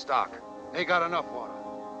water the stock. They got enough water.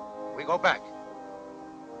 We go back.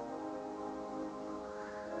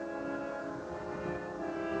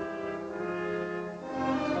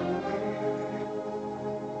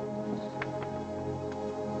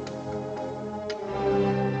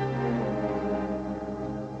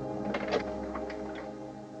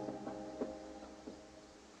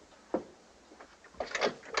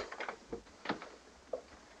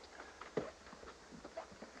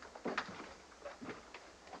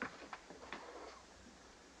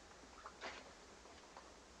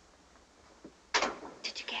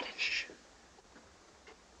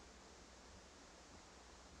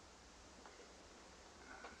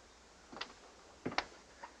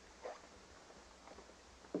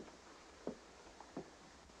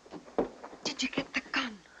 Did you get the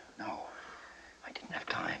gun? No, I didn't have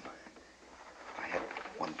time. I had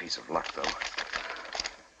one piece of luck, though.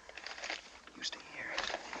 You stay here.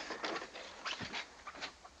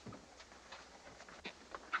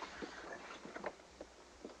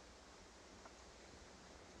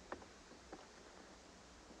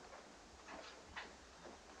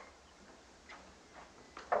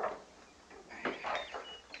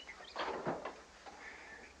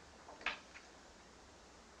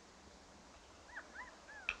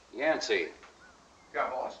 Yancey, Yeah,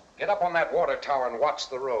 boss. get up on that water tower and watch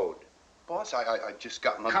the road. Boss, I just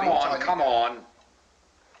got my Come beans. on, come on.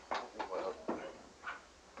 Well, you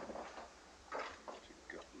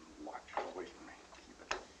got watch away from me.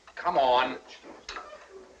 Keep it. Come on.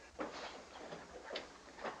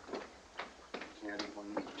 Can't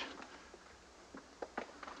even meet.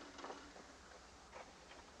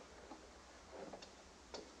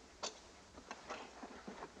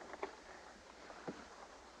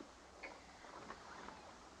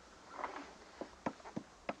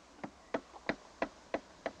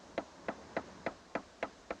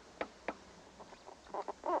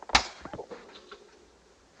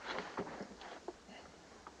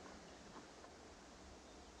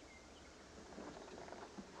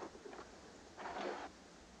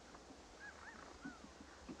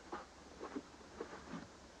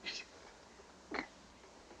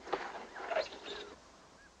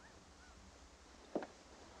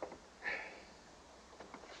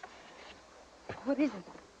 What is it?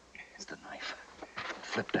 It's the knife. It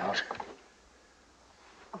flipped out.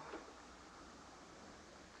 It's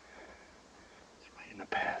right in the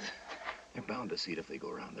path. They're bound to see it if they go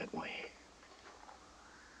around that way.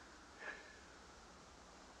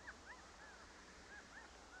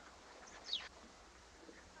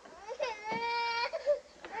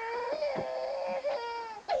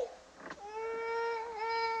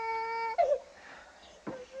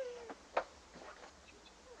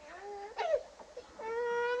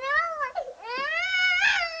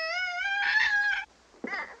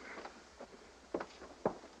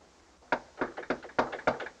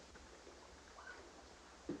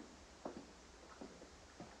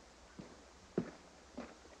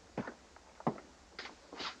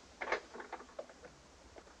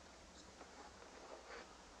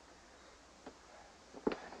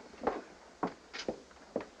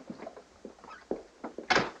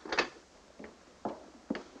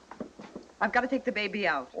 I've got to take the baby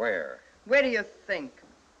out. Where? Where do you think?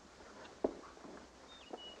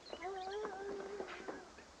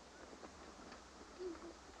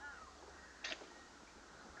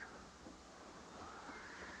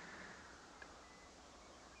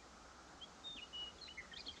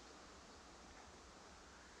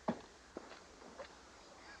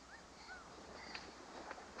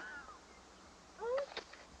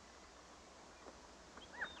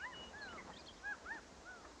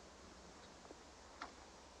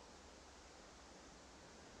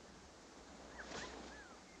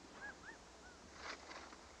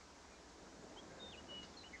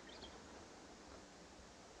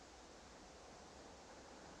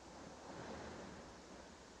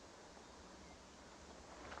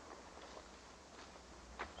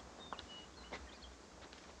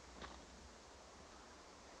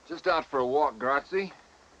 Just out for a walk, Grazie.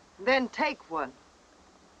 Then take one.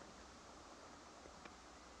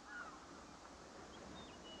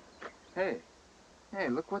 Hey,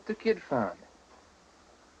 look what the kid found.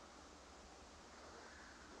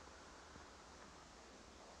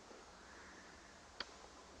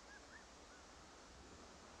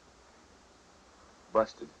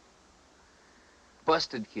 Busted.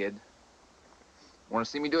 Busted, kid. Want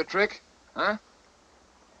to see me do a trick? Huh?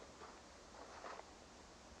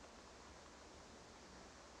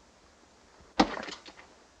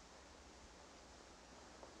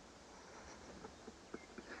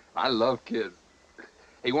 I love kids.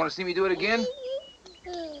 Hey, you want to see me do it again?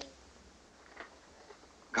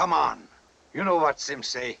 Come on. You know what Sim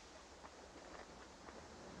say.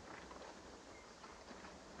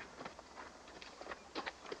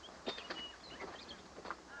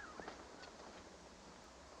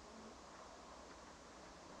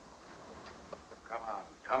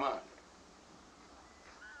 Come on.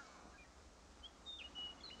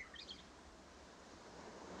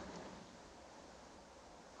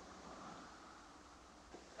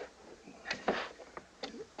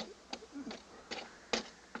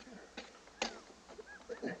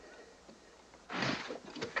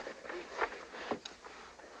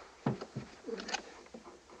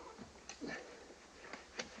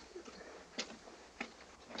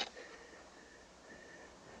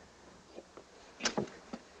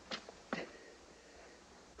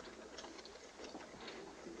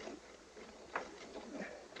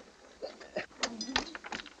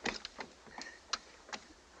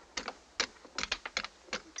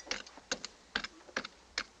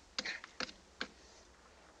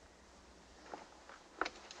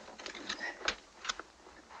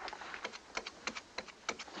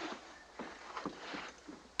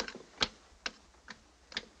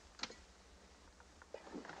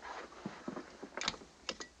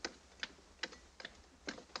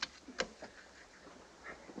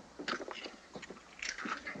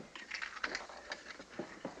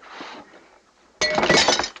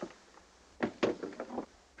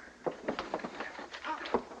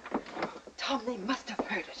 Tom, they must have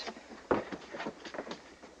heard it.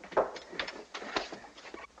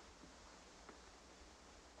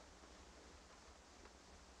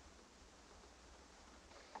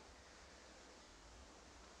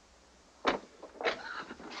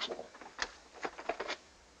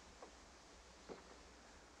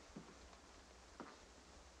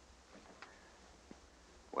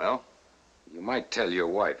 Well, you might tell your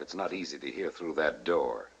wife it's not easy to hear through that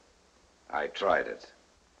door. I tried it.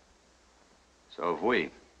 So have we.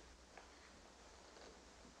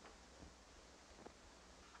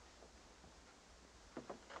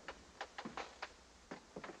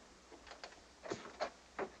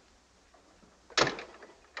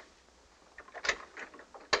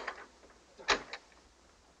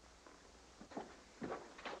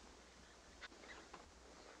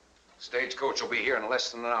 Stagecoach will be here in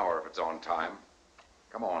less than an hour if it's on time.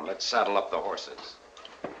 Come on, let's saddle up the horses.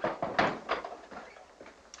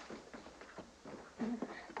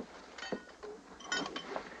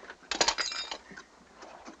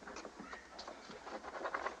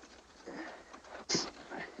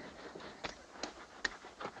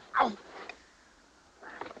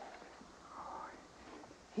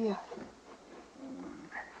 Here.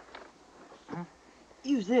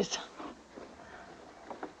 Use this.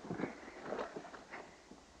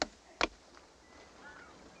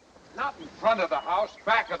 Not in front of the house,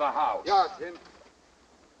 back of the house. Yeah, Tim.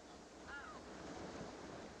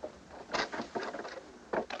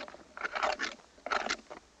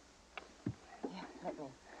 Let me.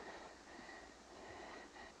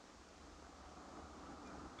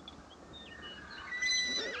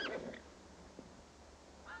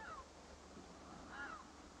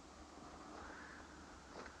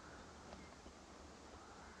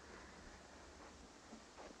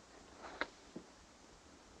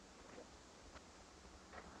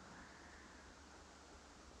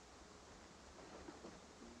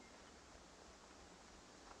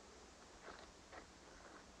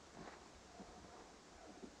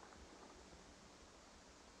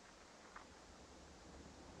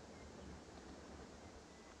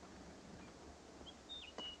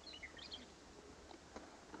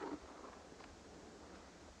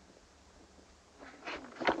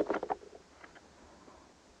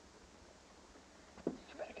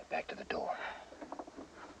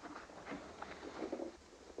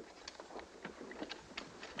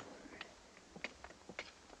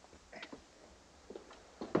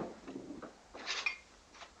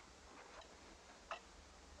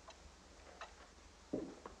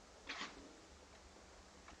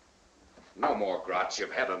 No more, Grotz.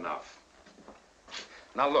 You've had enough.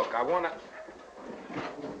 Now, look, I want to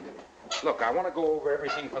go over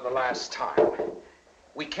everything for the last time.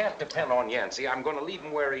 We can't depend on Yancey. I'm going to leave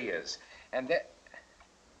him where he is. And then...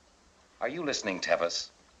 Are you listening, Tevis?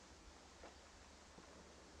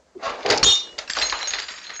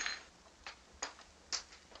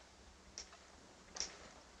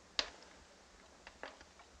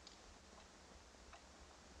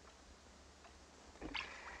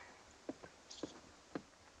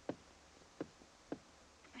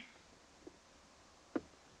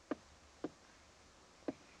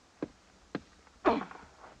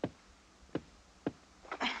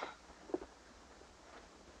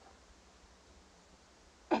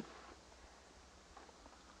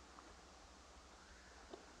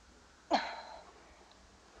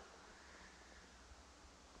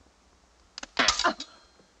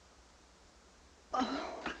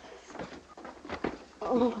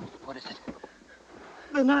 Oh. What is it?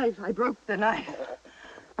 The knife. I broke the knife.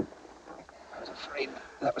 I was afraid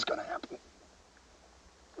that was going to happen.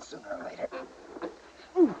 Sooner or later.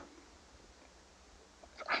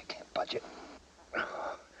 I can't budge it.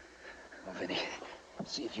 Oh, Vinnie,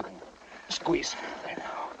 see if you can squeeze. There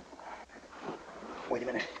now. Wait a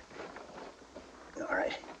minute. All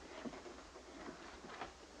right.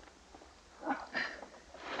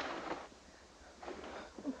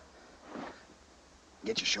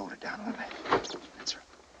 Get your shoulder down a little bit. That's right.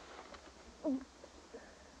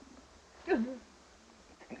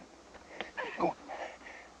 Go on.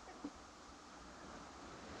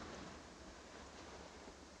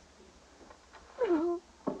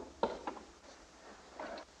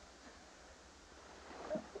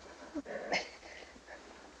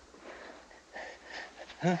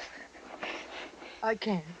 Huh? I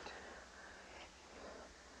can't.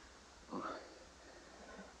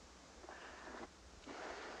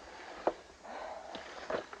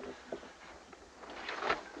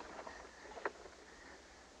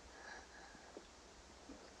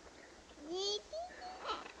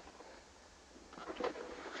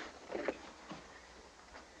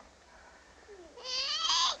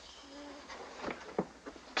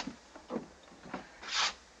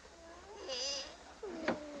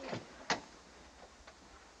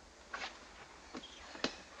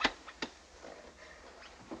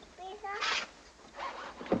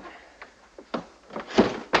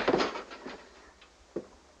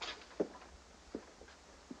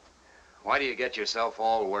 Why do you get yourself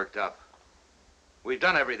all worked up? We've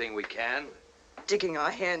done everything we can. Digging our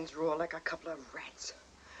hands raw like a couple of rats.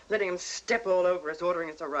 Letting them step all over us, ordering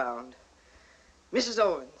us around. Mrs.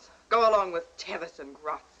 Owens, go along with Tevis and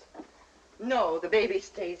Grotz. No, the baby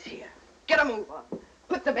stays here. Get a move on.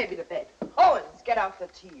 Put the baby to bed. Owens, get out the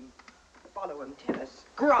team. Follow him, Tevis.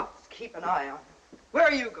 Grotz, keep an eye on him. Where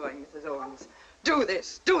are you going, Mrs. Owens? Do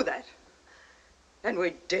this, do that. And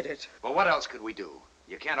we did it. Well, what else could we do?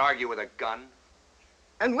 You can't argue with a gun.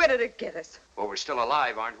 And where did it get us? Well, we're still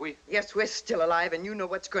alive, aren't we? Yes, we're still alive, and you know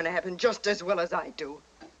what's going to happen just as well as I do.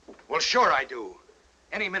 Well, sure I do.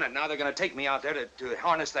 Any minute now, they're going to take me out there to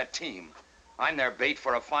harness that team. I'm their bait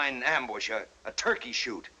for a fine ambush, a turkey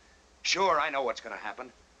shoot. Sure, I know what's going to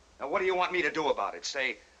happen. Now, what do you want me to do about it?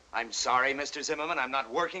 Say, I'm sorry, Mr. Zimmerman, I'm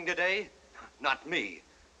not working today? Not me.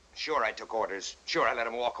 Sure, I took orders. Sure, I let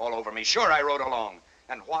him walk all over me. Sure, I rode along.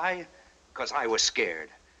 And why? Because I was scared.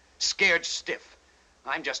 Scared stiff.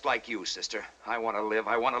 I'm just like you, sister. I want to live.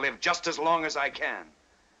 I want to live just as long as I can.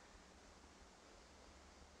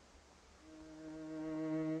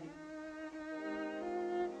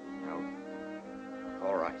 Well,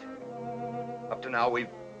 all right. Up to now, we've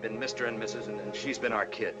been Mr. and Mrs., and she's been our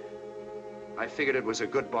kid. I figured it was a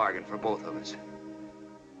good bargain for both of us.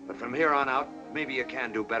 But from here on out, maybe you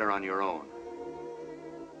can do better on your own.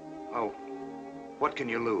 Oh, what can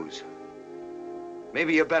you lose?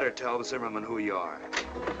 Maybe you better tell the Zimmerman who you are.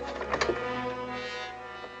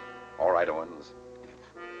 All right, Owens.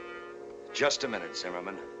 Just a minute,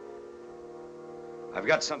 Zimmerman. I've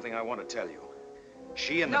got something I want to tell you.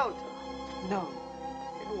 She and No, no.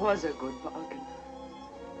 It was a good bargain.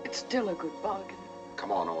 It's still a good bargain.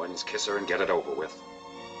 Come on, Owens. Kiss her and get it over with.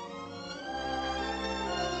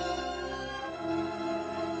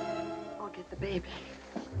 I'll get the baby.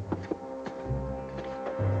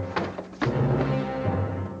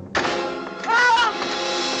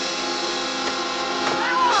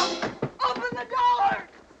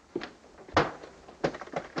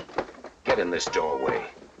 Get in this doorway.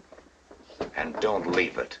 And don't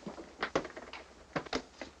leave it.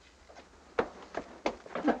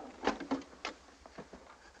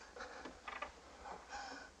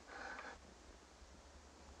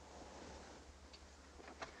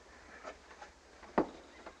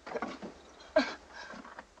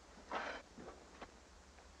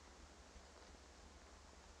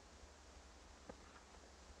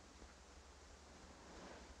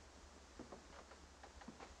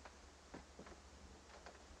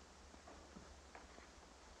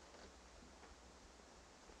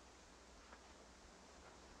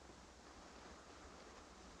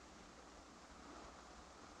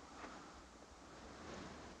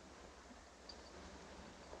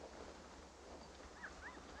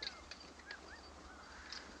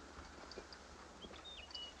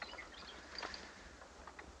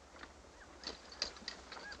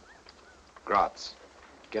 Gratz,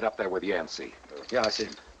 get up there with Yancey. Yes,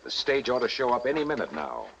 him. The stage ought to show up any minute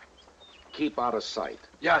now. Keep out of sight.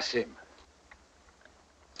 Yes, him.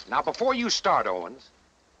 Now, before you start, Owens,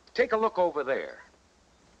 take a look over there.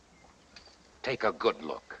 Take a good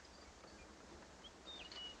look.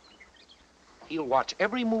 He'll watch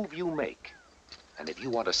every move you make. And if you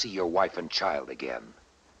want to see your wife and child again,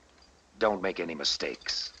 don't make any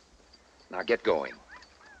mistakes. Now get going.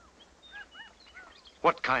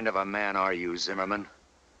 What kind of a man are you, Zimmerman?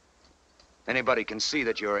 Anybody can see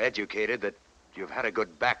that you're educated, that you've had a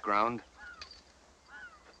good background.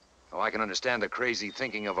 Oh, I can understand the crazy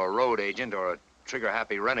thinking of a road agent or a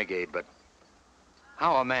trigger-happy renegade, but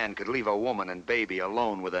how a man could leave a woman and baby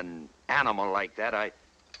alone with an animal like that,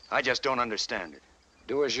 I just don't understand it.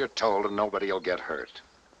 Do as you're told and nobody'll get hurt.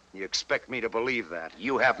 You expect me to believe that?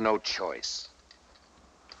 You have no choice.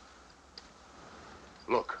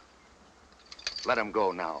 Look, let him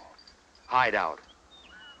go now. Hide out.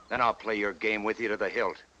 Then I'll play your game with you to the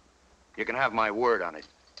hilt. You can have my word on it.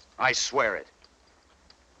 I swear it.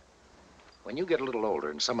 When you get a little older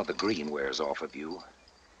and some of the green wears off of you,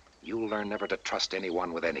 you'll learn never to trust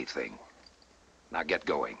anyone with anything. Now get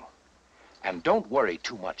going. And don't worry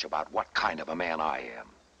too much about what kind of a man I am.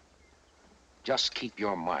 Just keep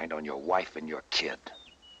your mind on your wife and your kid.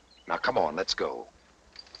 Now come on, let's go.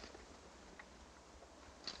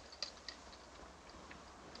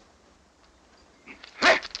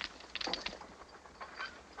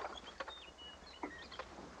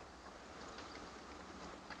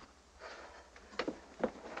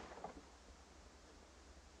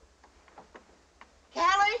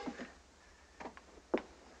 Callie?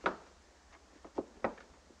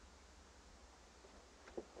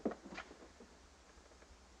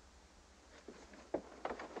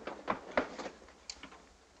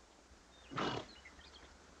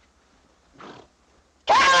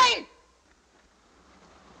 Callie!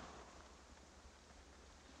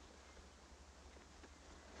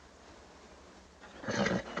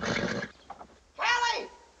 Callie!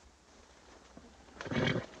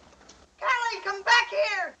 Callie, come back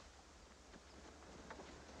here!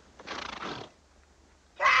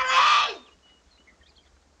 Callie!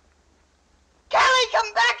 Callie,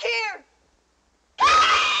 come back here!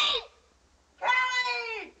 Callie!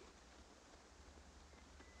 Callie!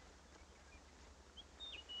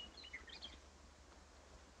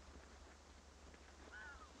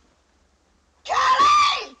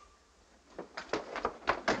 Callie!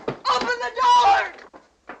 Open the door!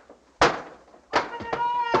 Open the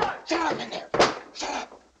door! Shut up in there! Shut up!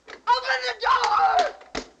 Open the door!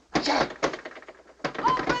 Shut up!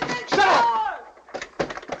 Open the Shut up! door!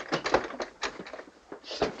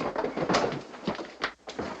 Shut up!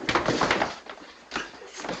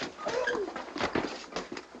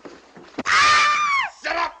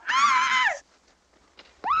 Shut up!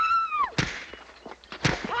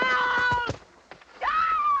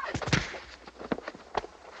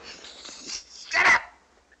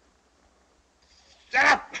 Shut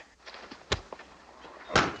up!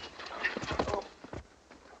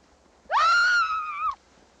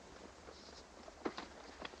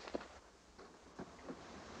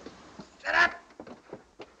 Shut up!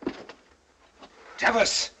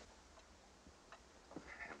 Tevis!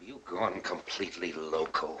 Have you gone completely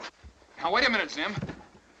loco? Now, wait a minute, Zim.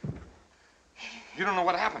 You don't know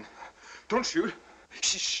what happened. Don't shoot.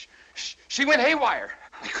 She went haywire.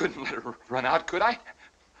 I couldn't let her run out, could I?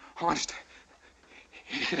 Honest,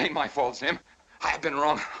 it ain't my fault, Zim. I've been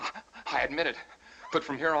wrong. I admit it. But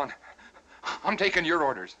from here on, I'm taking your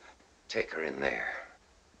orders. Take her in there.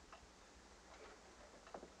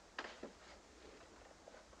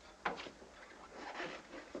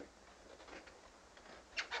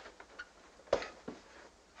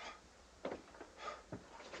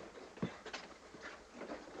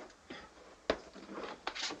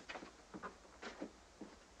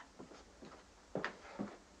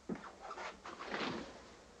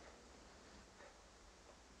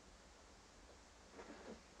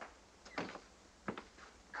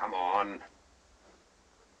 Come on.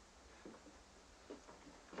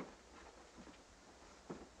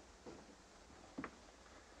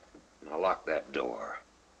 Now lock that door.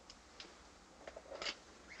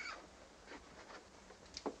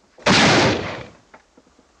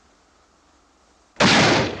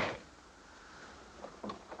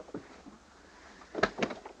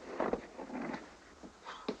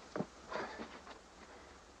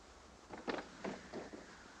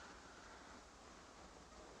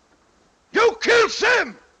 You killed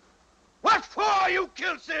Sim! What for you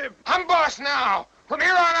killed Sim? I'm boss now. From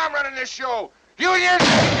here on, I'm running this show. Union!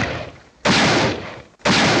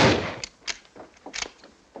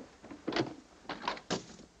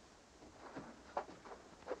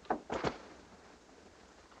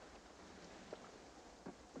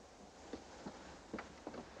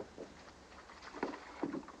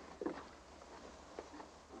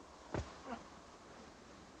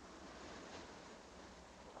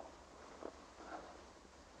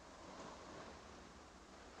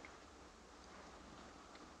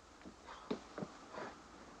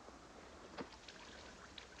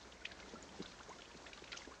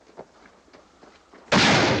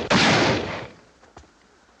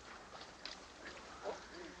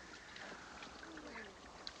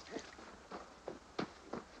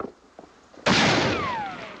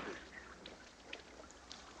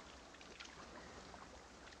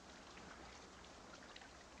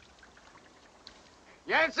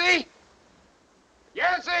 Yancey!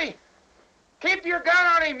 Yancey! Keep your gun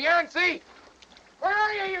on him, Yancey! Where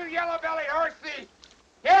are you, you yellow-bellied horse thief?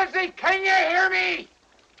 Yancey, can you hear me?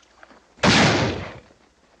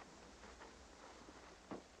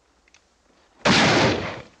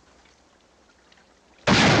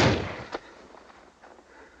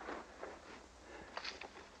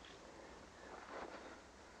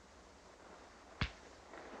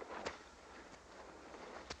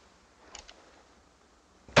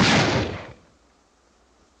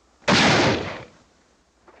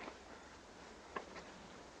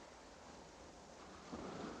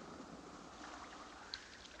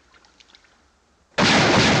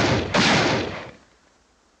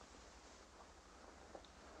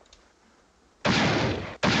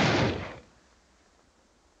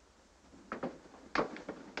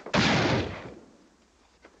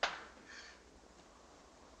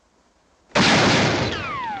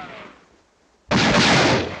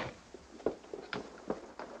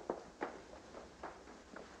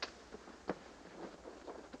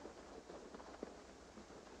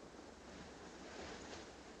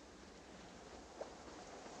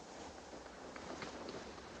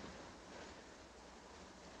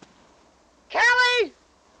 Callie!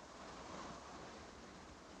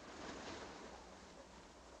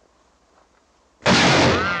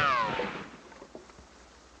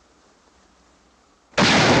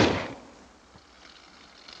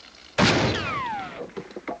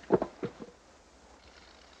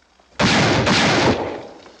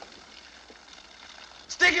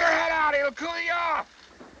 Stick your head out, it'll cool you off.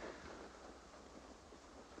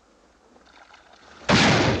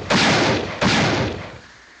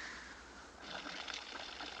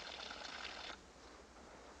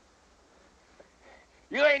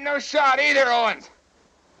 You ain't no shot either, Owens.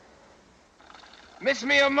 Miss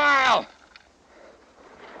me a mile.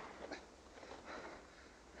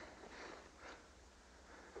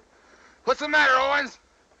 What's the matter, Owens?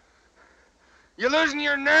 You losing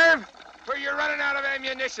your nerve, or you're running out of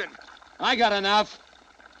ammunition? I got enough.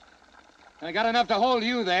 I got enough to hold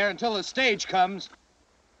you there until the stage comes.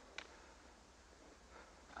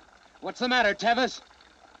 What's the matter, Tevis?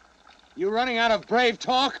 You running out of brave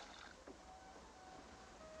talk?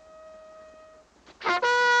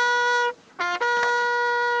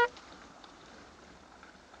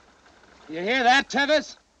 You hear that,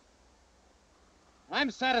 Tevis? I'm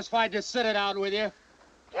satisfied to sit it out with you.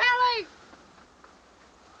 Callie!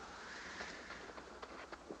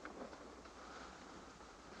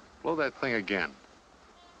 Blow that thing again.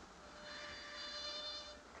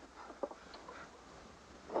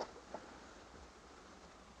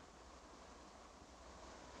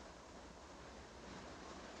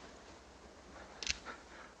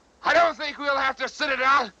 I don't think we'll have to sit it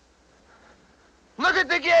out. Look at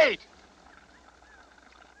the gate.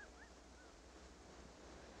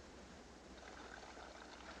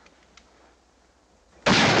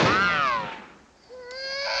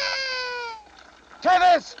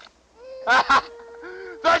 Tevis!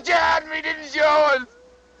 Thought you had me, didn't you, Owens?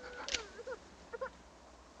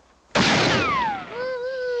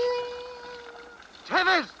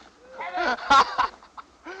 Tevis!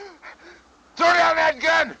 Throw down that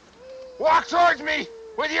gun! Walk towards me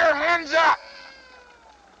with your hands up!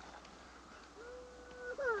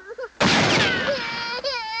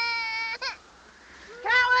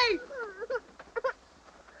 Callie!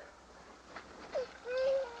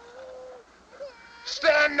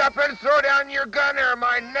 Stand up and throw down your gun or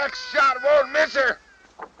my next shot won't miss her!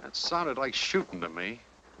 That sounded like shooting to me.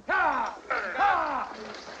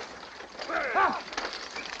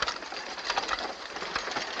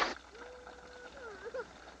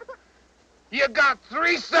 You got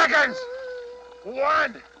 3 seconds!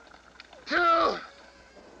 1, 2...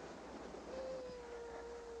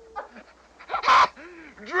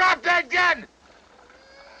 Drop that gun!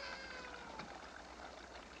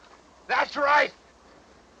 That's right!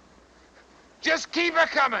 Just keep it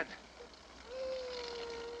coming!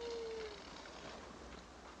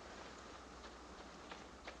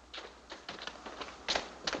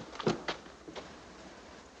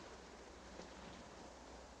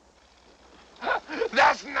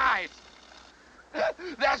 That's nice!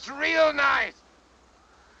 That's real nice!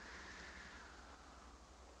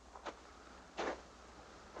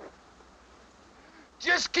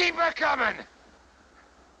 Just keep it coming!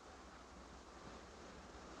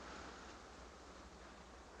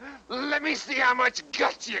 Let me see how much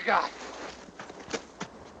guts you got.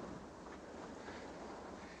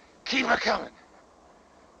 Keep it coming.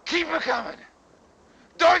 Keep it coming.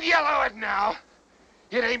 Don't yellow it now.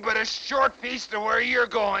 It ain't but a short piece to where you're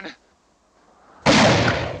going.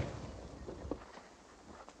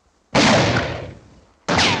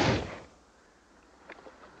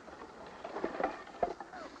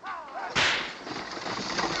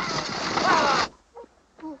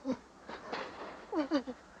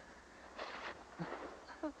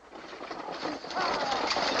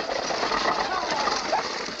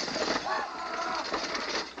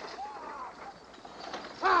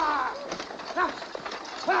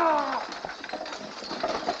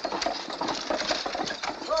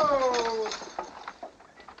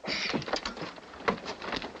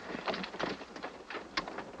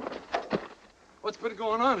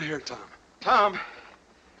 going on here, Tom? Tom,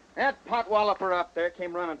 that potwalloper up there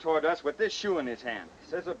came running toward us with this shoe in his hand.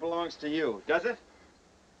 Says it belongs to you. Does it?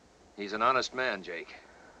 He's an honest man, Jake.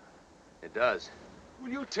 It does. Will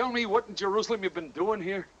you tell me what in Jerusalem you've been doing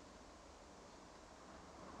here?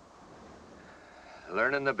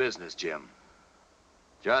 Learning the business, Jim.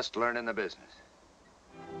 Just learning the business.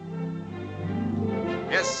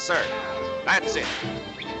 Yes, sir. That's it.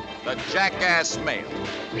 The Jackass Mail.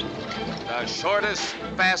 The shortest,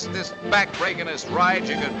 fastest, back-breakingest ride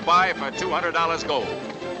you could buy for $200 gold.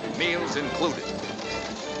 Meals included.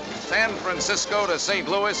 San Francisco to St.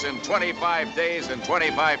 Louis in 25 days and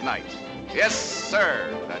 25 nights. Yes,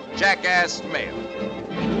 sir. The Jackass Mail.